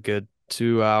 Good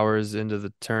 2 hours into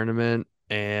the tournament.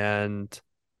 And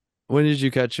when did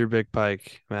you catch your big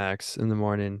pike, Max, in the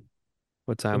morning?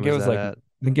 What I time think it was was that like, at?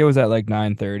 I think it was at like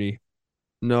 9:30.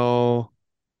 No,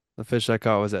 the fish I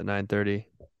caught was at 9:30,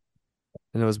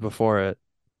 and it was before it.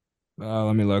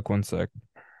 Let me look 1 sec.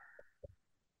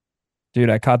 Dude,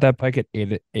 I caught that pike at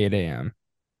 8 a.m.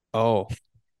 Oh,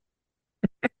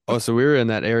 oh, so we were in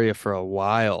that area for a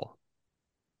while.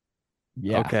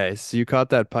 Yeah. Okay, so you caught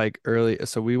that pike early.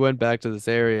 So we went back to this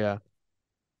area,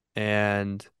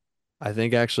 and I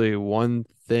think actually one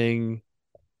thing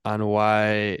on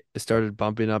why it started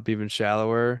bumping up even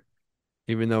shallower,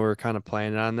 even though we are kind of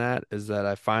planning on that, is that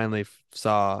I finally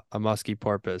saw a musky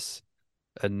porpoise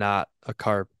and not a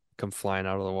carp come flying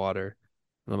out of the water.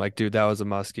 And I'm like, dude, that was a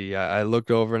muskie. I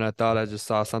looked over and I thought I just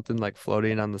saw something like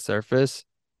floating on the surface.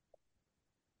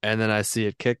 And then I see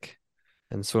it kick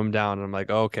and swim down. And I'm like,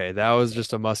 okay, that was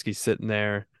just a muskie sitting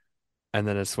there and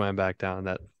then it swam back down.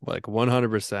 That like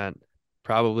 100%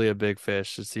 probably a big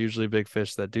fish. It's usually big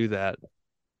fish that do that.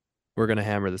 We're gonna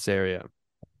hammer this area.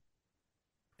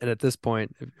 And at this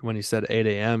point, when you said 8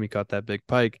 a.m., you caught that big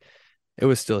pike. It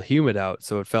was still humid out,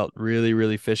 so it felt really,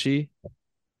 really fishy.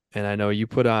 And I know you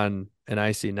put on an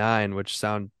icy nine, which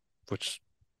sounded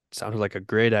like a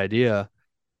great idea.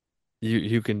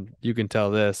 You can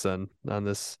tell this on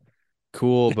this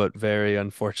cool but very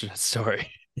unfortunate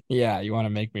story. Yeah, you want to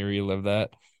make me relive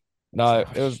that? No,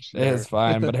 So it was sure.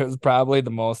 fine, but it was probably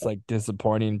the most like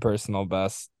disappointing personal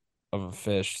best of a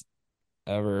fish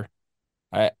ever.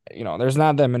 There's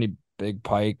not that many big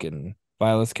pike in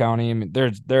Vilas County. I mean,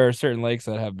 there are certain lakes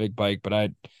that have big pike, but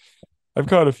I've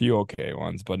caught a few okay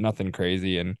ones, but nothing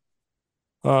crazy. And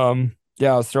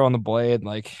yeah, I was throwing the blade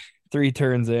like 3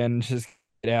 turns in, just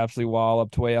absolutely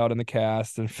walloped way out in the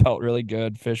cast and felt really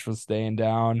good. Fish was staying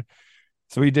down.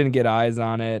 So we didn't get eyes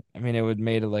on it. I mean, it would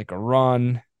made it like a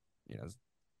run,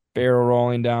 barrel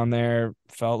rolling down there.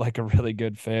 Felt like a really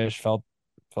good fish. Felt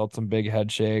some big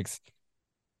head shakes.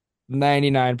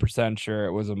 99% sure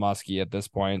it was a muskie at this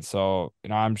point. So,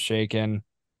 I'm shaking.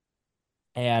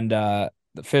 And the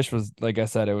fish was, like I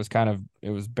said, it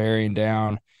was bearing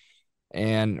down.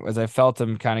 And as I felt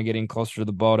him kind of getting closer to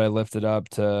the boat, I lifted up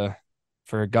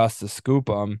for Gus to scoop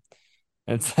him.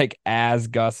 And it's like as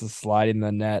Gus is sliding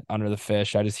the net under the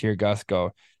fish, I just hear Gus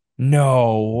go,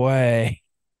 "No way."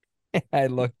 I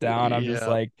look down, I'm just Yeah.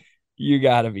 like, you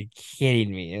gotta be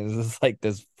kidding me. It's just like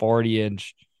this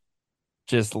 40-inch,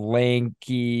 just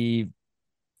lanky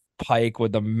pike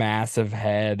with a massive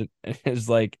head. It's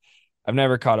like I've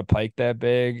never caught a pike that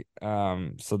big.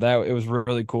 So that it was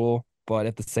really cool. But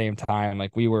at the same time,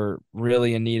 like we were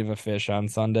really in need of a fish on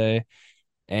Sunday.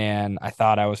 And I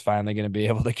thought I was finally going to be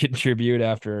able to contribute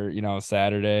after,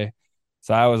 Saturday.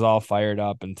 So I was all fired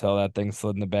up until that thing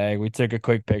slid in the bag. We took a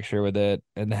quick picture with it,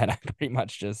 and then I pretty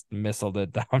much just missiled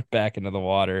it down back into the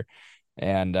water,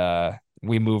 and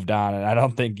we moved on. And I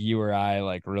don't think you or I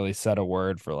like really said a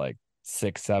word for like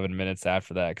 6, 7 minutes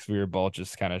after that because we were both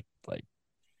just kind of like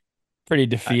pretty I,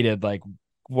 defeated. Like,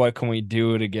 what can we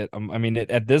do to get them? I mean,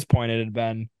 at this point, it had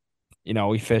been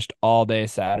we fished all day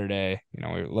Saturday, we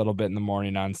were a little bit in the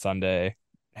morning on Sunday,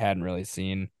 hadn't really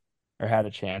seen or had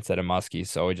a chance at a muskie.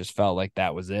 So we just felt like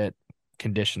that was it.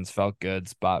 Conditions felt good,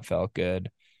 spot felt good.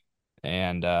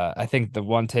 And I think the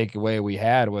one takeaway we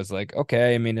had was like,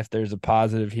 okay, I mean, if there's a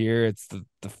positive here, it's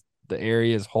the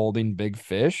area is holding big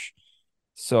fish.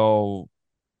 So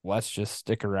let's just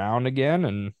stick around again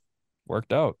and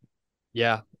worked out.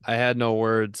 yeah, I had no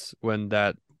words when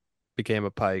that became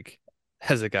a pike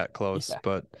as it got close, Yeah,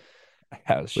 but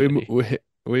that was we mo- shitty.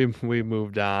 we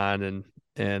moved on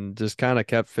and just kind of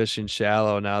kept fishing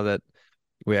shallow now that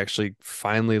we actually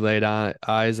finally laid on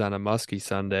eyes on a muskie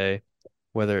Sunday,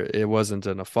 whether it wasn't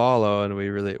in a follow and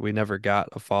we never got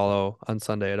a follow on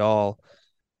Sunday at all.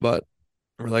 But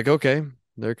we're like, okay,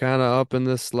 they're kind of up in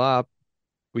this slop.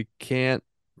 We can't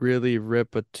really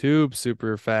rip a tube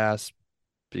super fast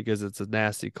because it's a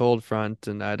nasty cold front,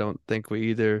 and I don't think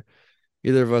we either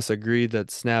of us agreed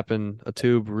that snapping a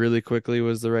tube really quickly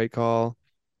was the right call.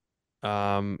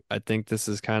 I think this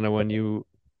is kind of when you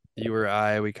or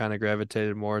I we kind of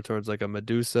gravitated more towards like a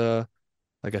Medusa,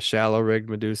 like a shallow rigged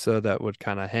Medusa that would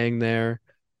kind of hang there.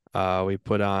 We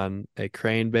put on a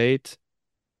crane bait,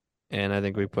 and I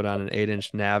think we put on an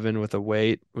 8-inch Navin with a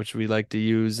weight, which we like to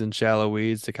use in shallow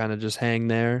weeds to kind of just hang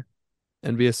there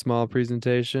and be a small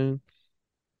presentation.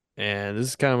 And this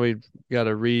is kind of we got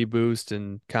a reboost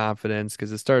in confidence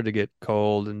because it started to get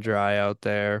cold and dry out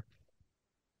there.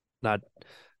 Not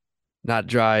not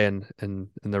dry in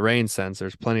the rain sense.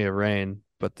 There's plenty of rain,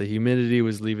 but the humidity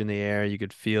was leaving the air. You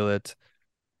could feel it,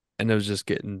 and it was just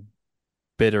getting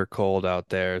bitter cold out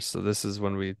there. So this is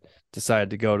when we decided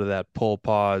to go to that pull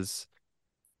pause,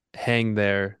 hang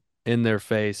there in their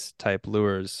face type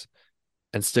lures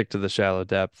and stick to the shallow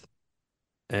depth.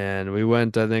 And we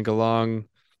went, I think, a long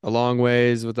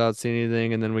ways without seeing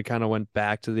anything, and then we kind of went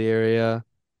back to the area.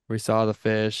 We saw the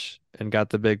fish and got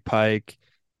the big pike.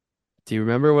 Do you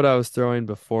remember what I was throwing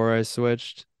before I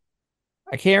switched?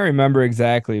 I can't remember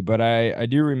exactly, but I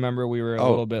do remember we were a Oh,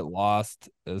 little bit lost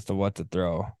as to what to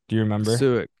throw. Do you remember?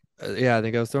 Suic. Yeah, I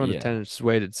think I was throwing a Yeah. 10-inch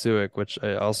weighted Suic, which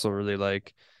I also really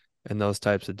like in those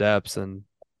types of depths. And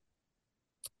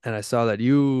I saw that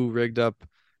you rigged up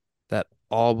that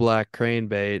all black crane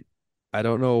bait. I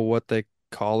don't know what they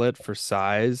call it for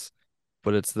size,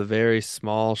 but it's the very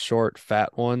small, short,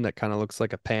 fat one that kind of looks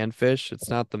like a panfish. It's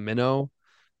not the minnow.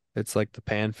 It's like the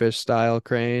panfish style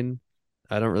crane.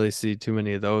 I don't really see too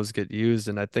many of those get used,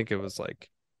 and I think it was like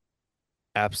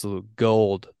absolute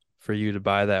gold for you to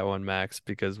buy that one, Max,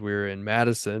 because we're in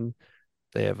Madison.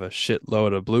 They have a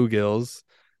shitload of bluegills,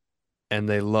 and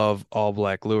they love all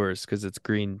black lures because it's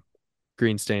green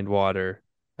stained water.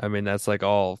 I mean, that's like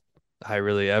all I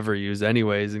really ever use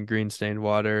anyways in green stained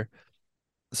water.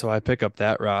 So I pick up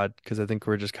that rod because I think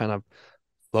we're just kind of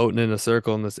floating in a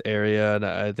circle in this area. And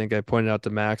I think I pointed out to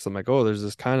Max, I'm like, oh, there's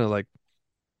this kind of like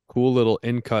cool little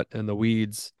in cut in the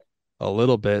weeds a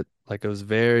little bit. Like it was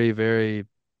very, very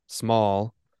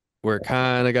small. Where it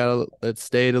kind of it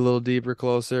stayed a little deeper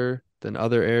closer than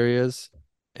other areas.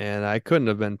 And I couldn't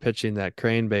have been pitching that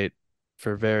crane bait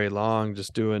for very long,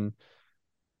 just doing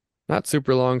not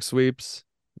super long sweeps,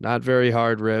 not very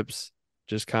hard rips,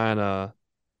 just kind of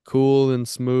cool and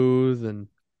smooth and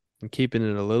keeping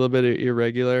it a little bit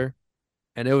irregular.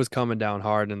 And it was coming down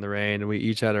hard in the rain, and we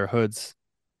each had our hoods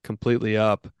completely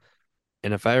up.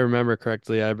 And if I remember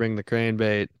correctly, I bring the crane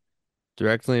bait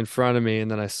directly in front of me, and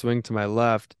then I swing to my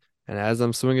left. And as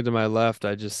I'm swinging to my left,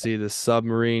 I just see this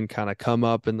submarine kind of come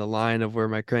up in the line of where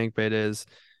my crankbait is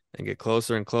and get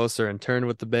closer and closer and turn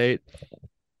with the bait.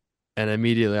 And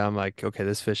immediately I'm like, okay,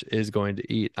 this fish is going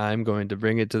to eat. I'm going to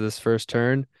bring it to this first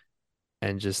turn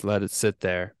and just let it sit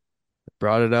there.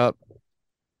 Brought it up,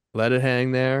 let it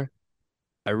hang there.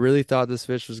 I really thought this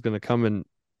fish was going to come and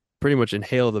pretty much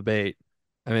inhale the bait.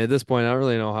 I mean, at this point, I don't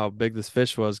really know how big this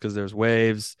fish was because there's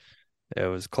waves. It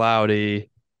was cloudy.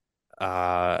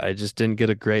 I just didn't get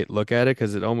a great look at it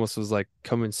because it almost was like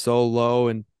coming so low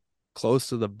and close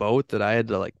to the boat that I had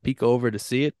to like peek over to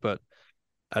see it. But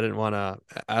I didn't want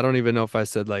to. I don't even know if I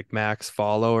said like Max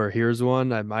follow or here's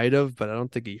one. I might have, but I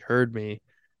don't think he heard me.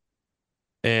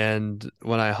 And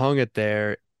when I hung it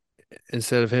there,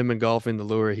 instead of him engulfing the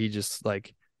lure, he just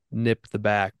like nipped the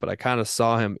back. But I kind of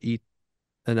saw him eat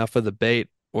enough of the bait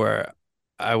where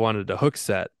I wanted to hook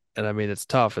set. And I mean, it's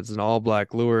tough. It's an all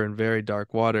black lure in very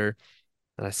dark water.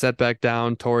 And I set back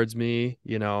down towards me,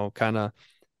 kind of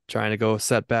trying to go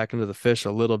set back into the fish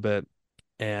a little bit.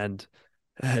 And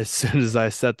as soon as I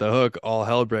set the hook, all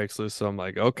hell breaks loose. So I'm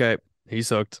like, okay, he's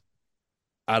hooked.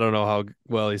 I don't know how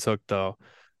well he's hooked though.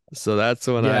 So that's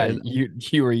when Yeah,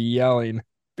 you were yelling,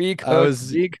 "Be I cooked,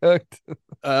 was be cooked."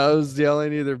 I was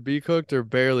yelling either be cooked or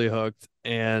barely hooked.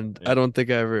 And I don't think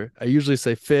I usually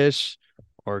say fish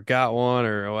or got one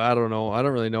or I don't know. I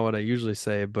don't really know what I usually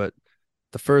say, but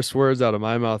the first words out of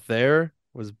my mouth there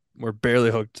were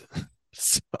barely hooked.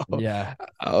 So Yeah,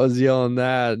 I was yelling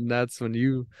that, and that's when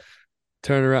you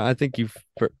turn around. I think you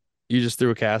just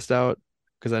threw a cast out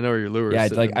because I know your lure is yeah.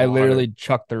 sitting in I the literally water.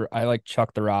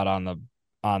 chucked the rod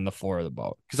on the floor of the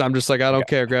boat. Because I'm just like, I don't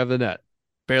care. Grab the net.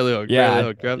 Barely Yeah,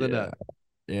 hooked. Grab the yeah, net.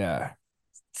 yeah.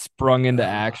 Sprung into Ah.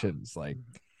 actions, like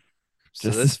So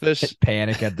this just fish,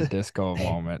 panic at the disco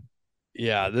moment.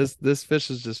 yeah, this fish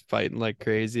is just fighting like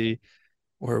crazy,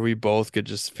 where we both could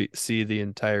just see the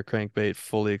entire crankbait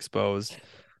fully exposed.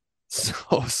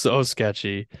 So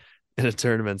sketchy in a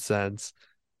tournament sense.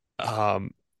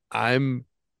 I'm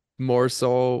more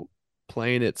so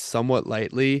playing it somewhat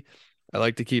lightly. I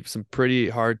like to keep some pretty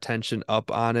hard tension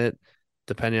up on it,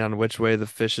 depending on which way the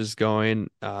fish is going.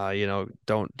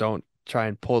 Don't try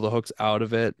and pull the hooks out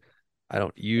of it. I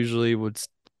don't usually would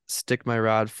stick my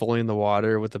rod fully in the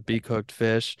water with a beak hooked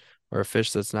fish or a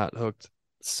fish that's not hooked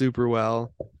super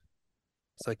well.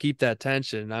 So I keep that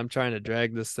tension. I'm trying to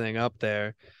drag this thing up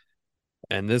there.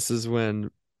 And this is when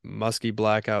Muskie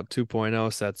Blackout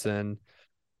 2.0 sets in.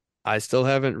 I still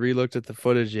haven't relooked at the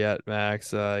footage yet,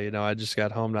 Max. I just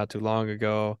got home not too long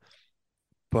ago,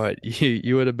 but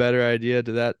you had a better idea.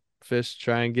 Did that fish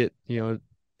try and get,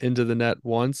 into the net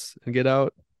once and get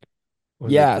out?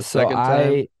 Was it Yeah, the so second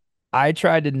time? I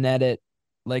tried to net it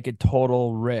like a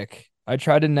total Rick. I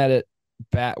tried to net it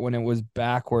back when it was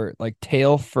backward, like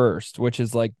tail first, which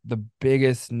is like the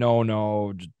biggest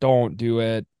no. Don't do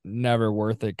it, never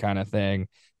worth it kind of thing.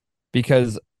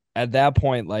 Because at that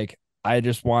point, like I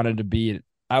just wanted to be,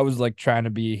 I was like trying to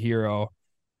be a hero,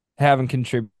 haven't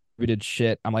contributed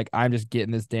shit. I'm like, I'm just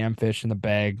getting this damn fish in the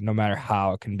bag, no matter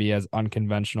how it can be as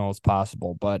unconventional as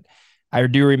possible. But I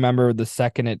do remember the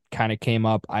second it kind of came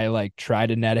up, I like tried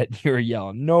to net it. And you were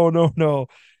yelling, no, no, no.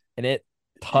 And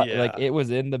like Yeah, it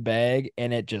was in the bag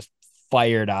and it just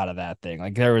fired out of that thing.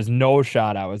 Like there was no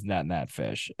shot I was netting that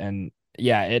fish. And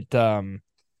yeah,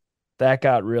 that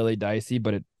got really dicey,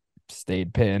 but it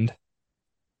stayed pinned.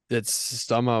 its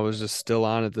stomach was just still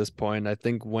on at this point. I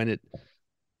think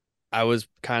I was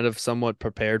kind of somewhat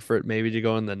prepared for it maybe to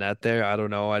go in the net there. I don't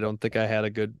know. I don't think I had a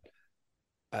good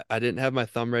I didn't have my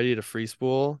thumb ready to free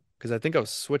spool because I think I was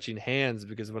switching hands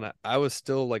because when I was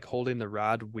still like holding the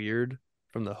rod weird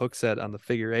from the hook set on the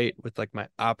figure eight with like my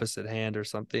opposite hand or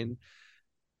something.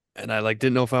 And I like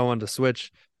didn't know if I wanted to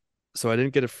switch. So I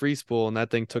didn't get a free spool, and that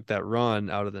thing took that run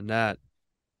out of the net.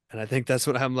 And I think that's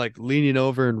what I'm like leaning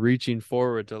over and reaching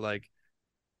forward to like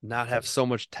not have so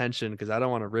much tension because I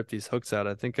don't want to rip these hooks out.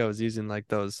 I think I was using like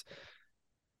those,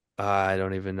 I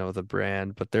don't even know the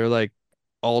brand, but they're like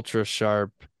ultra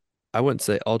sharp. I wouldn't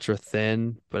say ultra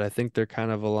thin, but I think they're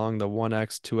kind of along the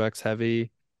 1X, 2X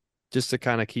heavy, just to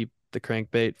kind of keep the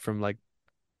crankbait from like,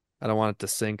 I don't want it to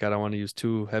sink. I don't want to use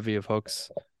too heavy of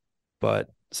hooks.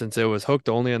 But since it was hooked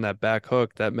only on that back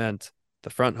hook, that meant the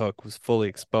front hook was fully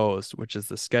exposed, which is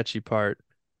the sketchy part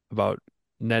about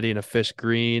netting a fish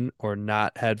green or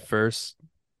not head first.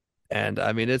 And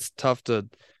I mean, it's tough to,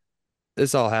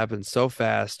 this all happens so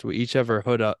fast. We each have our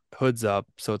hoods up,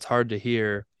 so it's hard to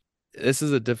hear. This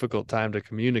is a difficult time to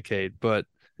communicate, but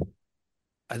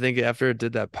I think after it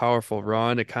did that powerful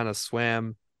run, it kind of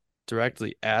swam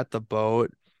directly at the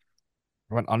boat.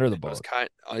 Went under the It was boat.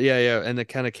 yeah, and it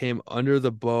kind of came under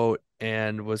the boat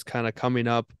and was kind of coming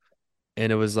up,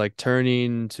 and it was like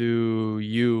turning to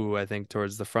you, I think,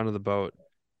 towards the front of the boat.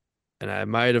 And I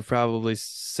might have probably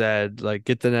said like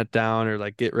get the net down or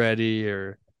like get ready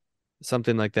or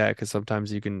something like that because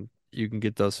sometimes you can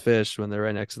get those fish when they're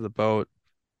right next to the boat.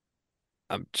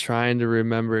 I'm trying to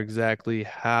remember exactly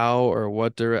how or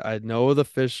what I know the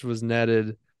fish was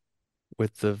netted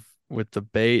with the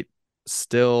bait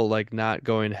still like not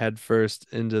going head first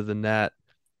into the net.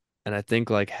 And I think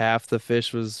like half the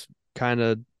fish was kind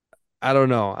of, I don't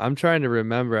know. I'm trying to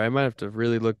remember. I might have to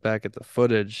really look back at the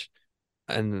footage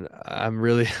and I'm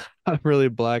really I'm really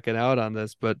blacking out on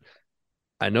this, but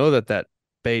I know that that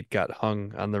bait got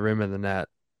hung on the rim of the net,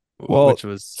 Well, which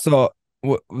was so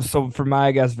from my,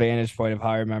 I guess, vantage point of how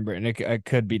I remember it, and it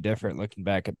could be different looking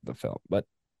back at the film, but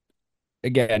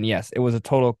again, yes, it was a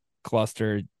total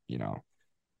cluster.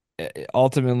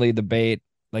 Ultimately the bait,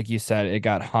 like you said, it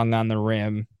got hung on the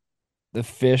rim. The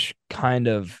fish kind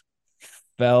of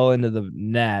fell into the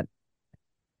net.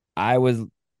 I was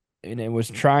and it was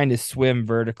trying to swim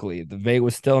vertically. The bait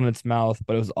was still in its mouth,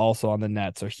 but it was also on the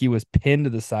net. So he was pinned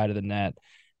to the side of the net.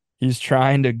 He's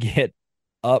trying to get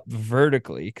up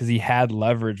vertically because he had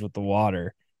leverage with the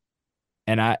water.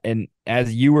 And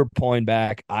as you were pulling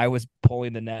back, I was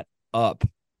pulling the net up.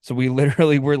 So we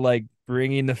literally were like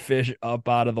bringing the fish up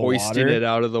out of the hoisting water. it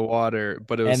out of the water,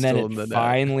 but it was And then still it in the net.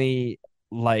 finally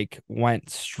like went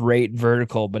straight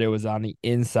vertical, but it was on the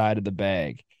inside of the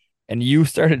bag. And you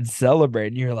started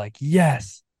celebrating. You're like,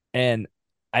 yes. And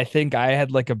I think I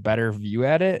had like a better view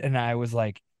at it. And I was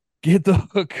like, get the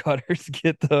hook cutters,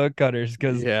 get the hook cutters.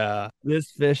 Cause Yeah.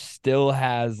 this fish still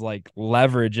has like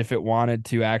leverage if it wanted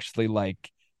to actually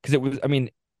like, because it was, I mean,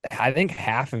 I think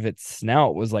half of its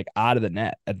snout was like out of the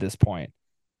net at this point.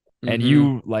 And Mm-hmm.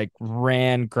 you like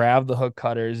ran, grabbed the hook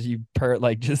cutters,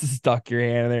 like just stuck your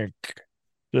hand in there, and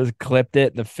just clipped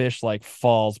it, and the fish like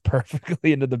falls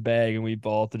perfectly into the bag, and we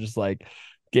both just like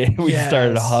we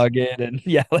started Yes. hugging and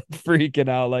yeah, like freaking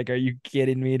out, like, are you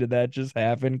kidding me? Did that just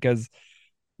happen? Because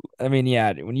I mean,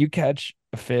 yeah, when you catch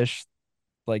a fish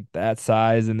like that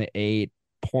size in the 8,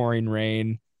 pouring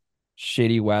rain,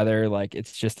 shitty weather, like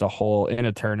it's just a whole in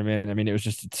a tournament. I mean, it was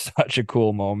just such a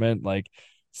cool moment, like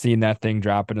seeing that thing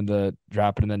drop it in the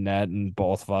net, and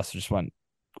both of us just went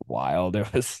wild.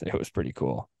 It was pretty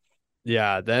cool.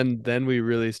 Yeah, then we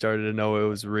really started to know it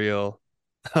was real.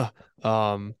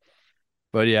 Um,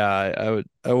 but yeah,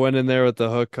 I went in there with the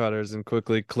hook cutters and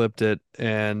quickly clipped it,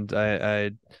 and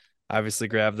I obviously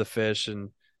grabbed the fish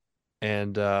and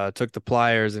took the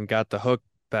pliers and got the hook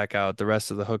back out, the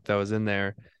rest of the hook that was in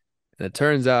there. And it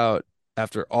turns out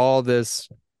after all this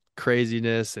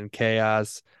craziness and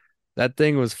chaos, that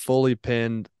thing was fully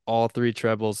pinned, all 3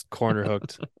 trebles corner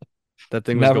hooked. That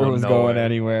thing was Never going was going nowhere.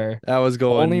 anywhere. That was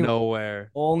going Only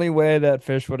nowhere. only way that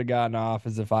fish would have gotten off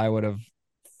is if I would have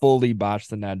fully botched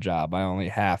the net job. I only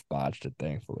half botched it,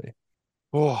 thankfully.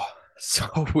 Oh, so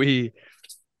I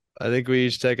think we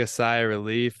each take a sigh of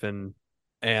relief and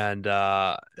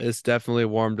it's definitely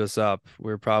warmed us up.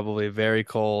 We're probably very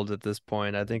cold at this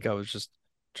point. I think I was just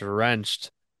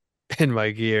drenched in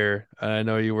my gear. I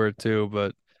know you were too,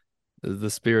 but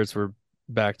the spirits were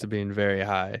back to being very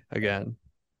high again.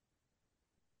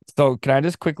 So can I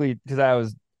just quickly, because I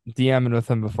was DMing with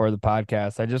him before the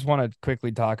podcast, I just want to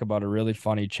quickly talk about a really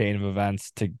funny chain of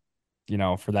events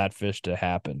for that fish to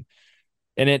happen.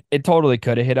 And it totally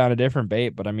could have hit on a different bait,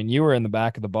 but I mean, you were in the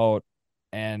back of the boat,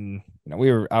 and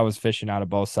I was fishing out of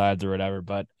both sides or whatever,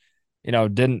 but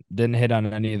didn't hit on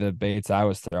any of the baits I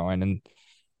was throwing. And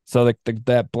so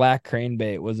that black crane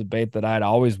bait was a bait that I'd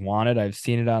always wanted. I've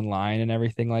seen it online and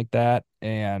everything like that,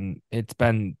 and it's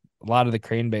been a lot of the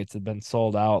crane baits have been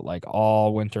sold out like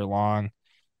all winter long.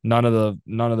 None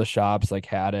of the shops like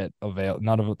had it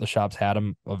none of the shops had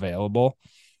them available.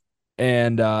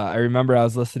 And I remember I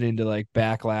was listening to like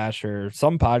Backlash or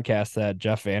some podcast that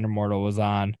Jeff Vandermortel was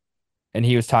on, and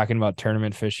he was talking about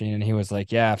tournament fishing, and he was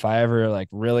like, yeah, if I ever like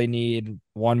really need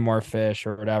one more fish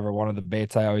or whatever, one of the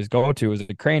baits I always go to is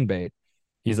a crane bait.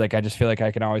 He's like, I just feel like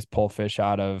I can always pull fish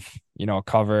out of,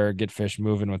 cover, get fish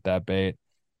moving with that bait.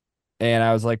 And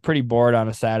I was like pretty bored on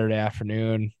a Saturday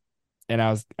afternoon, and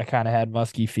I kind of had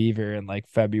musky fever in like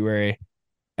February,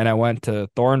 and I went to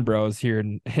Thorn Bros here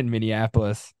in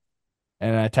Minneapolis,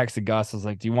 and I texted Gus. I was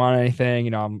like, "Do you want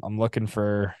anything? I'm looking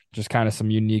for just kind of some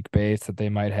unique baits that they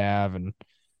might have." And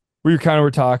we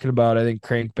were talking about, I think,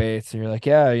 crankbaits, and you're like,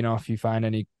 "Yeah, if you find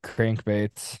any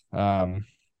crankbaits,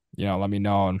 let me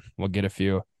know and we'll get a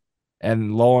few."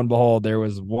 And lo and behold, there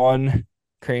was one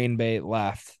crane bait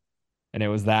left, and it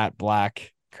was that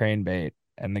black crane bait.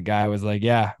 And the guy was like,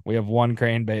 "Yeah, we have one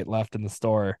crane bait left in the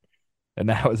store," and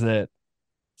that was it.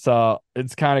 So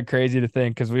it's kind of crazy to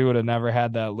think, because we would have never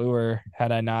had that lure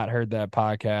had I not heard that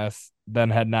podcast, then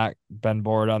had not been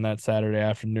bored on that Saturday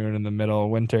afternoon in the middle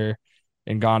of winter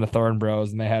and gone to Thorn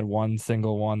Bros, and they had one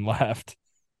single one left.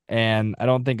 And I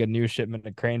don't think a new shipment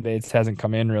of crane baits hasn't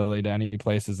come in really to any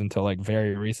places until like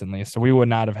very recently. So we would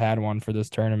not have had one for this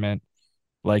tournament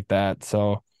like that.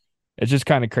 So it's just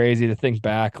kind of crazy to think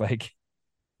back, like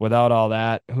without all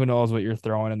that, who knows what you're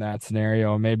throwing in that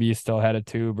scenario? Maybe you still had a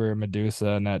tube or a Medusa,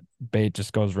 and that bait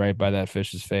just goes right by that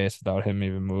fish's face without him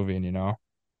even moving.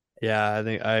 Yeah, I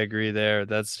think I agree there.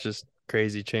 That's just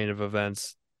crazy chain of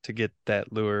events to get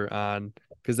that lure on,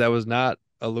 because that was not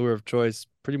a lure of choice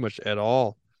pretty much at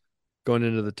all going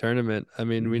into the tournament. I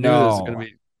mean, we knew this was going to No,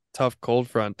 be tough cold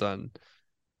front on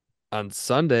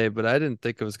Sunday, but I didn't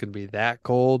think it was going to be that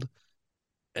cold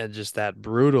and just that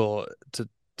brutal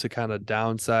to kind of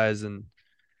downsize.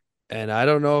 And I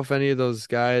don't know if any of those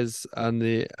guys on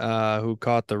the who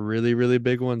caught the really, really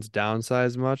big ones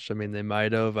downsized much. I mean, they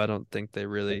might have. I don't think they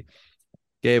really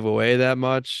gave away that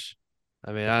much.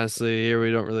 I mean, honestly, here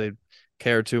we don't really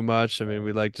care too much. I mean,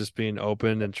 we like just being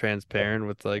open and transparent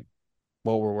with like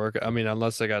what we're working. I mean,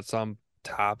 unless I got some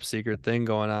top secret thing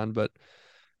going on, but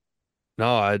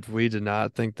no, we did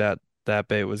not think that that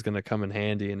bait was going to come in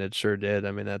handy, and it sure did.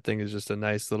 I mean, that thing is just a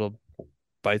nice little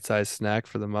bite-sized snack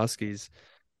for the muskies,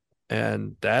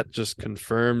 and that just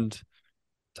confirmed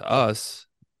to us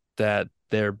that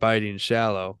they're biting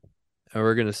shallow, and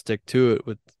we're going to stick to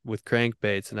it with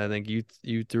crankbaits. And I think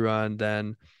you threw on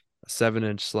then a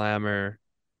 7-inch slammer,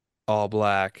 all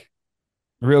black,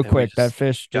 real and we quick, that just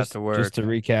fish, got just to just work. to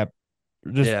recap,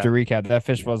 Yeah. that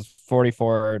fish was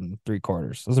 44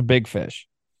 3/4. It was a big fish.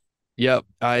 Yep.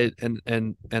 And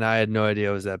I had no idea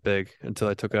it was that big until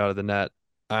I took it out of the net.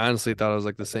 I honestly thought it was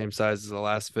like the same size as the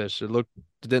last fish. It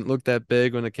didn't look that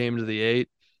big when it came to the 8.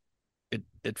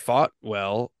 It fought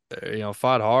well,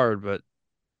 fought hard, but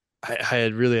I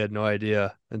had really had no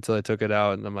idea until I took it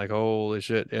out, and I'm like, holy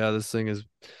shit, yeah, this thing is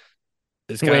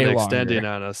kind Way of extending longer.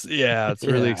 on us. Yeah, it's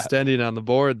really Yeah. extending on the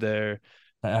board there.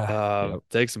 Yep.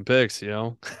 Take some pics.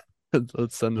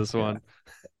 Let's send this Yeah. one.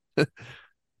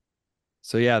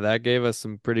 So yeah, that gave us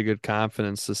some pretty good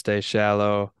confidence to stay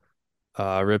shallow,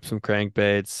 rip some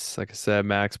crankbaits. Like I said,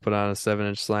 Max put on a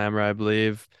 7-inch slammer, I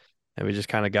believe, and we just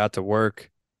kind of got to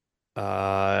work.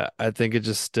 I think it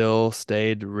just still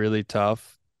stayed really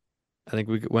tough. I think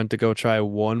we went to go try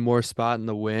one more spot in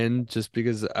the wind just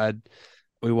because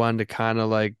we wanted to kind of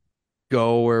like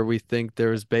go where we think there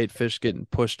was bait fish getting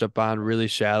pushed up on really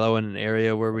shallow in an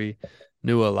area where we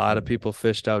knew a lot of people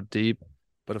fished out deep.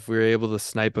 But if we were able to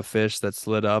snipe a fish that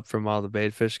slid up from all the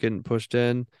bait fish getting pushed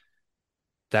in,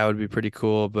 that would be pretty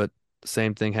cool. But the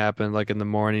same thing happened like in the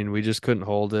morning. We just couldn't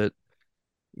hold it,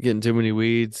 getting too many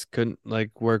weeds, couldn't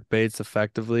like work baits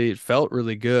effectively. It felt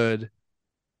really good.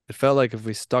 It felt like if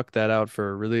we stuck that out for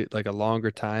a really like a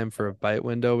longer time for a bite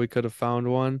window, we could have found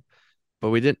one, but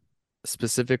we didn't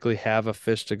specifically have a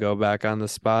fish to go back on the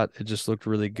spot. It just looked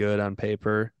really good on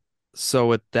paper. So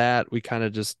with that, we kind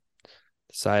of just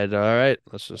decided, all right,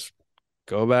 let's just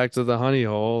go back to the honey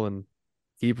hole and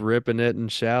keep ripping it in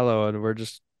shallow, and we're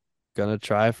just gonna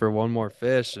try for one more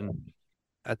fish. And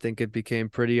I think it became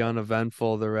pretty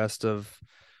uneventful the rest of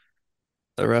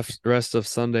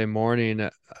Sunday morning.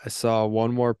 I saw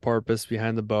one more porpoise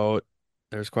behind the boat.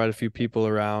 There's quite a few people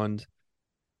around,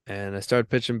 and I started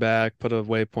pitching back, put a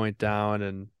waypoint down,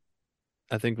 and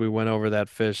I think we went over that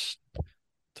fish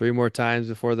 3 more times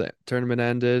before the tournament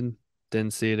ended.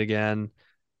 Didn't see it again.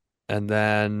 And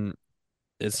then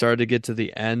it started to get to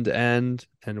the end, and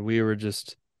we were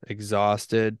just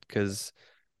exhausted because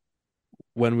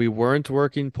when we weren't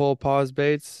working pull pause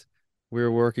baits, we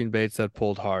were working baits that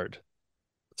pulled hard.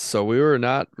 So we were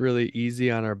not really easy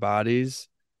on our bodies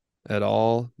at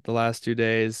all the last 2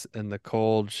 days, and the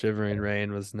cold, shivering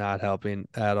rain was not helping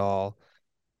at all.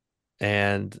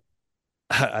 And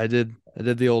I did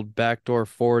the old backdoor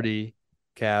 40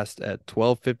 cast at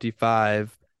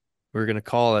 12:55. We were gonna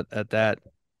call it at that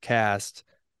cast,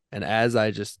 and as I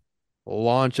just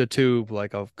launch a tube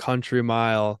like a country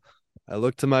mile, I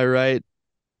look to my right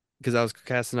because I was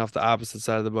casting off the opposite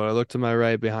side of the boat. I look to my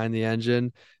right behind the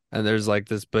engine, and there's like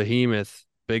this behemoth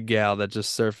big gal that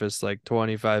just surfaced like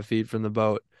 25 feet from the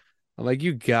boat. I'm like,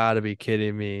 you gotta be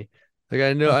kidding me. Like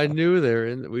I knew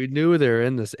we knew they were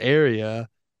in this area,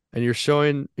 and you're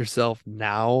showing yourself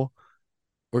now.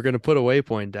 We're gonna put a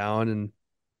waypoint down, and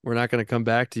we're not gonna come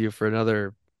back to you for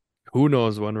another, who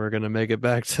knows when we're gonna make it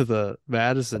back to the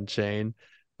Madison chain.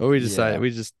 But we decided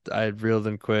Yeah. I reeled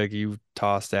in quick. You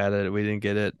tossed at it. We didn't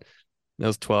get it. It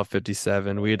was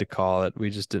 12:57. We had to call it. We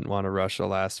just didn't want to rush a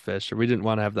last fish, or we didn't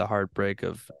want to have the heartbreak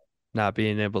of not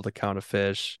being able to count a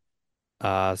fish.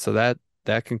 So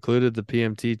that concluded the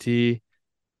PMTT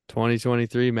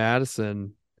 2023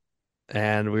 Madison,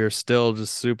 and we were still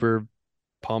just super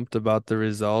pumped about the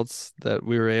results that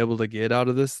we were able to get out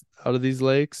of these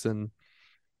lakes. And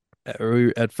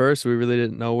at first we really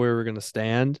didn't know where we were going to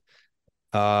stand.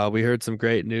 We heard some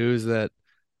great news that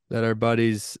our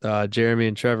buddies Jeremy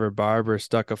and Trevor Barber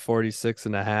stuck a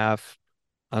 46.5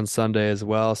 on Sunday as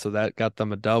well. So that got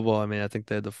them a double. I mean, I think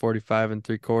they had the 45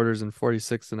 3/4 and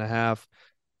 46.5.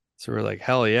 So we're like,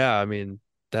 hell yeah. I mean,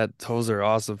 those are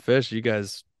awesome fish. You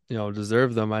guys,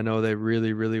 deserve them. I know they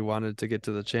really, really wanted to get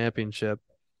to the championship.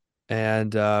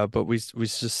 And but we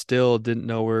just still didn't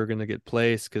know where we were gonna get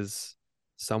placed, because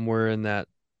somewhere in that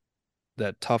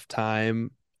tough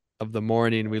time of the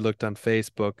morning we looked on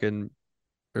Facebook, and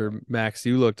or Max,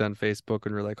 you looked on Facebook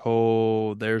and were like,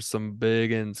 oh, there's some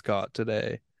big ends caught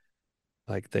today.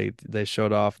 Like they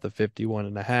showed off the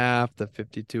 51.5, the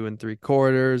 52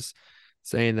 3/4,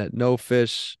 saying that no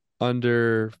fish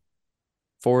under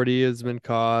 40 has been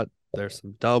caught. There's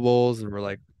some doubles, and we're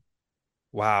like,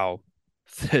 wow.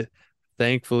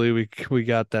 Thankfully we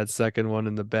got that second one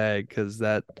in the bag, because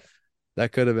that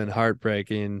could have been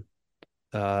heartbreaking,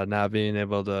 not being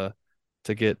able to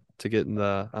get in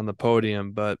the on the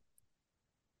podium. But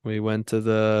we went to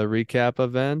the recap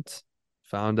event,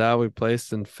 found out we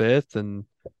placed in fifth, and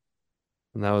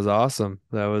that was awesome.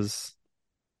 That was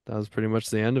pretty much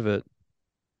the end of it.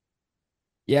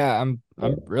 Yeah, I'm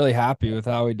really happy with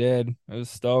how we did. I was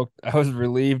stoked. I was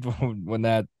relieved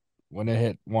when it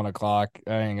hit 1 o'clock.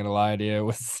 I ain't gonna lie to you. It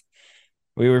was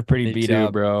we were pretty Me beat too,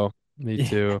 up. bro. Me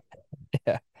too.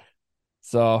 Yeah.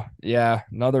 So yeah,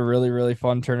 another really, really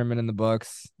fun tournament in the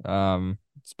books.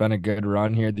 It's been a good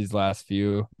run here these last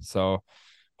few. So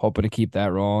hoping to keep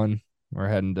that rolling. We're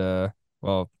heading to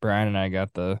Brian and I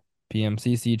got the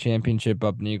PMCC championship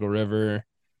up in Eagle River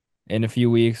in a few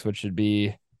weeks, which should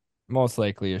be most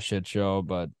likely a shit show,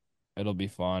 but it'll be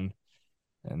fun.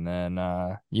 And then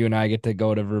you and I get to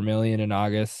go to Vermilion in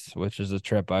August, which is a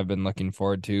trip I've been looking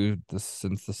forward to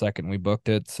since the second we booked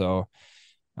it. So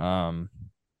um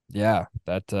yeah,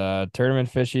 that tournament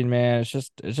fishing, man, it's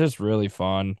just really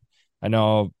fun. I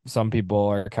know some people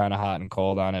are kind of hot and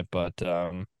cold on it, but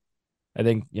I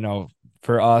think,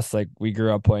 for us, like we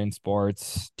grew up playing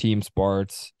sports, team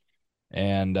sports,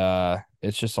 and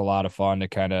it's just a lot of fun to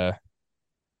kind of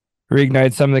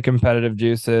reignite some of the competitive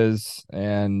juices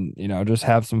and, just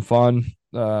have some fun.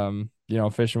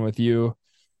 Fishing with you.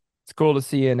 It's cool to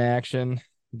see you in action,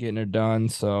 getting it done.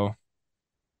 So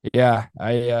yeah,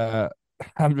 I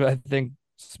think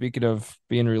speaking of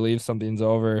being relieved something's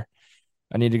over,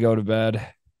 I need to go to bed.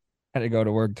 I had to go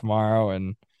to work tomorrow,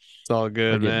 and It's all we're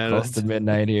good, getting man. close to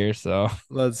midnight here, so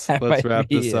Let's that let's might wrap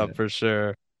this be up it. for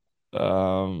sure.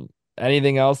 Um,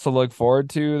 Anything else to look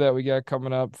forward to that we got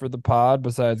coming up for the pod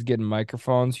besides getting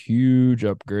microphones? Huge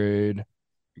upgrade.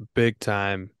 Big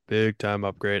time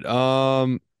upgrade. I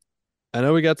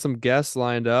know we got some guests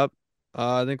lined up.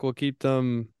 I think we'll keep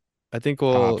them. I think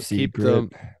Top we'll keep secret.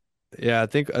 them. Yeah, I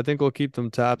think we'll keep them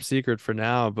top secret for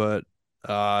now. But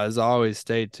as always,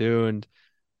 stay tuned.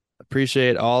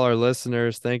 Appreciate all our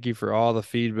listeners. Thank you for all the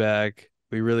feedback.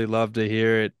 We really love to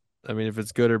hear it. I mean, if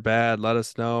it's good or bad, let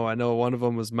us know. I know one of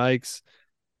them was Mike's.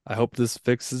 I hope this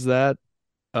fixes that.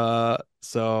 Uh,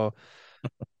 so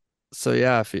so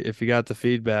yeah, if you got the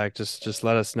feedback, just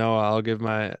let us know. I'll give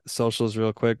my socials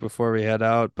real quick before we head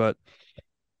out. But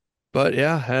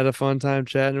yeah, had a fun time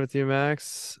chatting with you,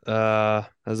 Max.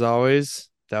 As always,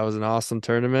 that was an awesome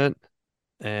tournament,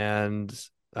 and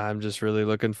I'm just really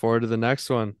looking forward to the next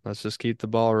one. Let's just keep the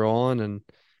ball rolling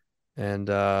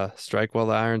and strike while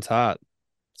the iron's hot.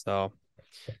 So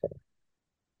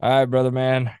All right, brother,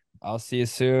 man. I'll see you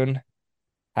soon.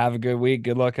 Have a good week.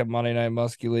 Good luck at Monday Night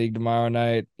Muskie League tomorrow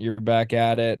night. You're back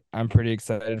at it. I'm pretty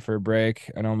excited for a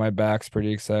break. I know my back's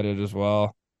pretty excited as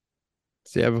well.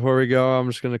 So yeah, before we go, I'm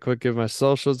just gonna quick give my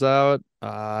socials out.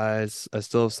 I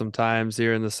still have some times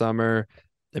here in the summer.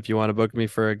 If you want to book me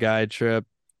for a guide trip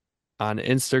on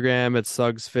Instagram, it's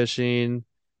Suggs Fishing.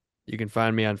 You can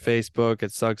find me on Facebook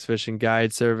at Suggs Fishing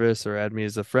Guide Service or add me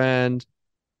as a friend.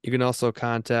 You can also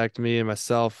contact me on my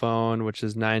cell phone, which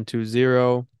is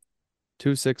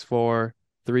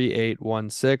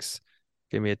 920-264-3816.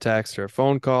 Give me a text or a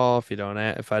phone call if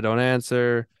I don't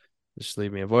answer, just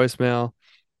leave me a voicemail.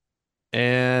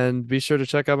 And be sure to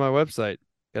check out my website.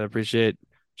 Gotta appreciate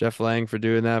Jeff Lang for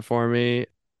doing that for me.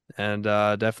 And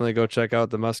definitely go check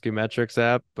out the Muskie Metrics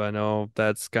app. I know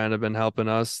that's kind of been helping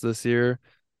us this year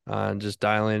on just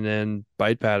dialing in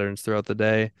bite patterns throughout the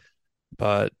day.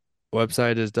 But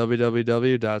website is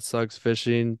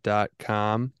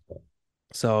www.sugsfishing.com.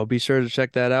 So be sure to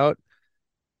check that out.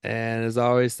 And as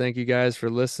always, thank you guys for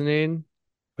listening.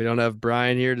 We don't have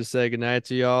Brian here to say goodnight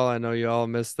to y'all. I know you all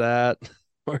missed that,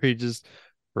 where he just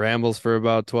rambles for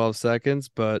about 12 seconds,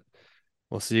 but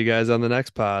we'll see you guys on the next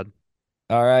pod.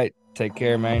 All right. Take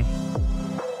care, man.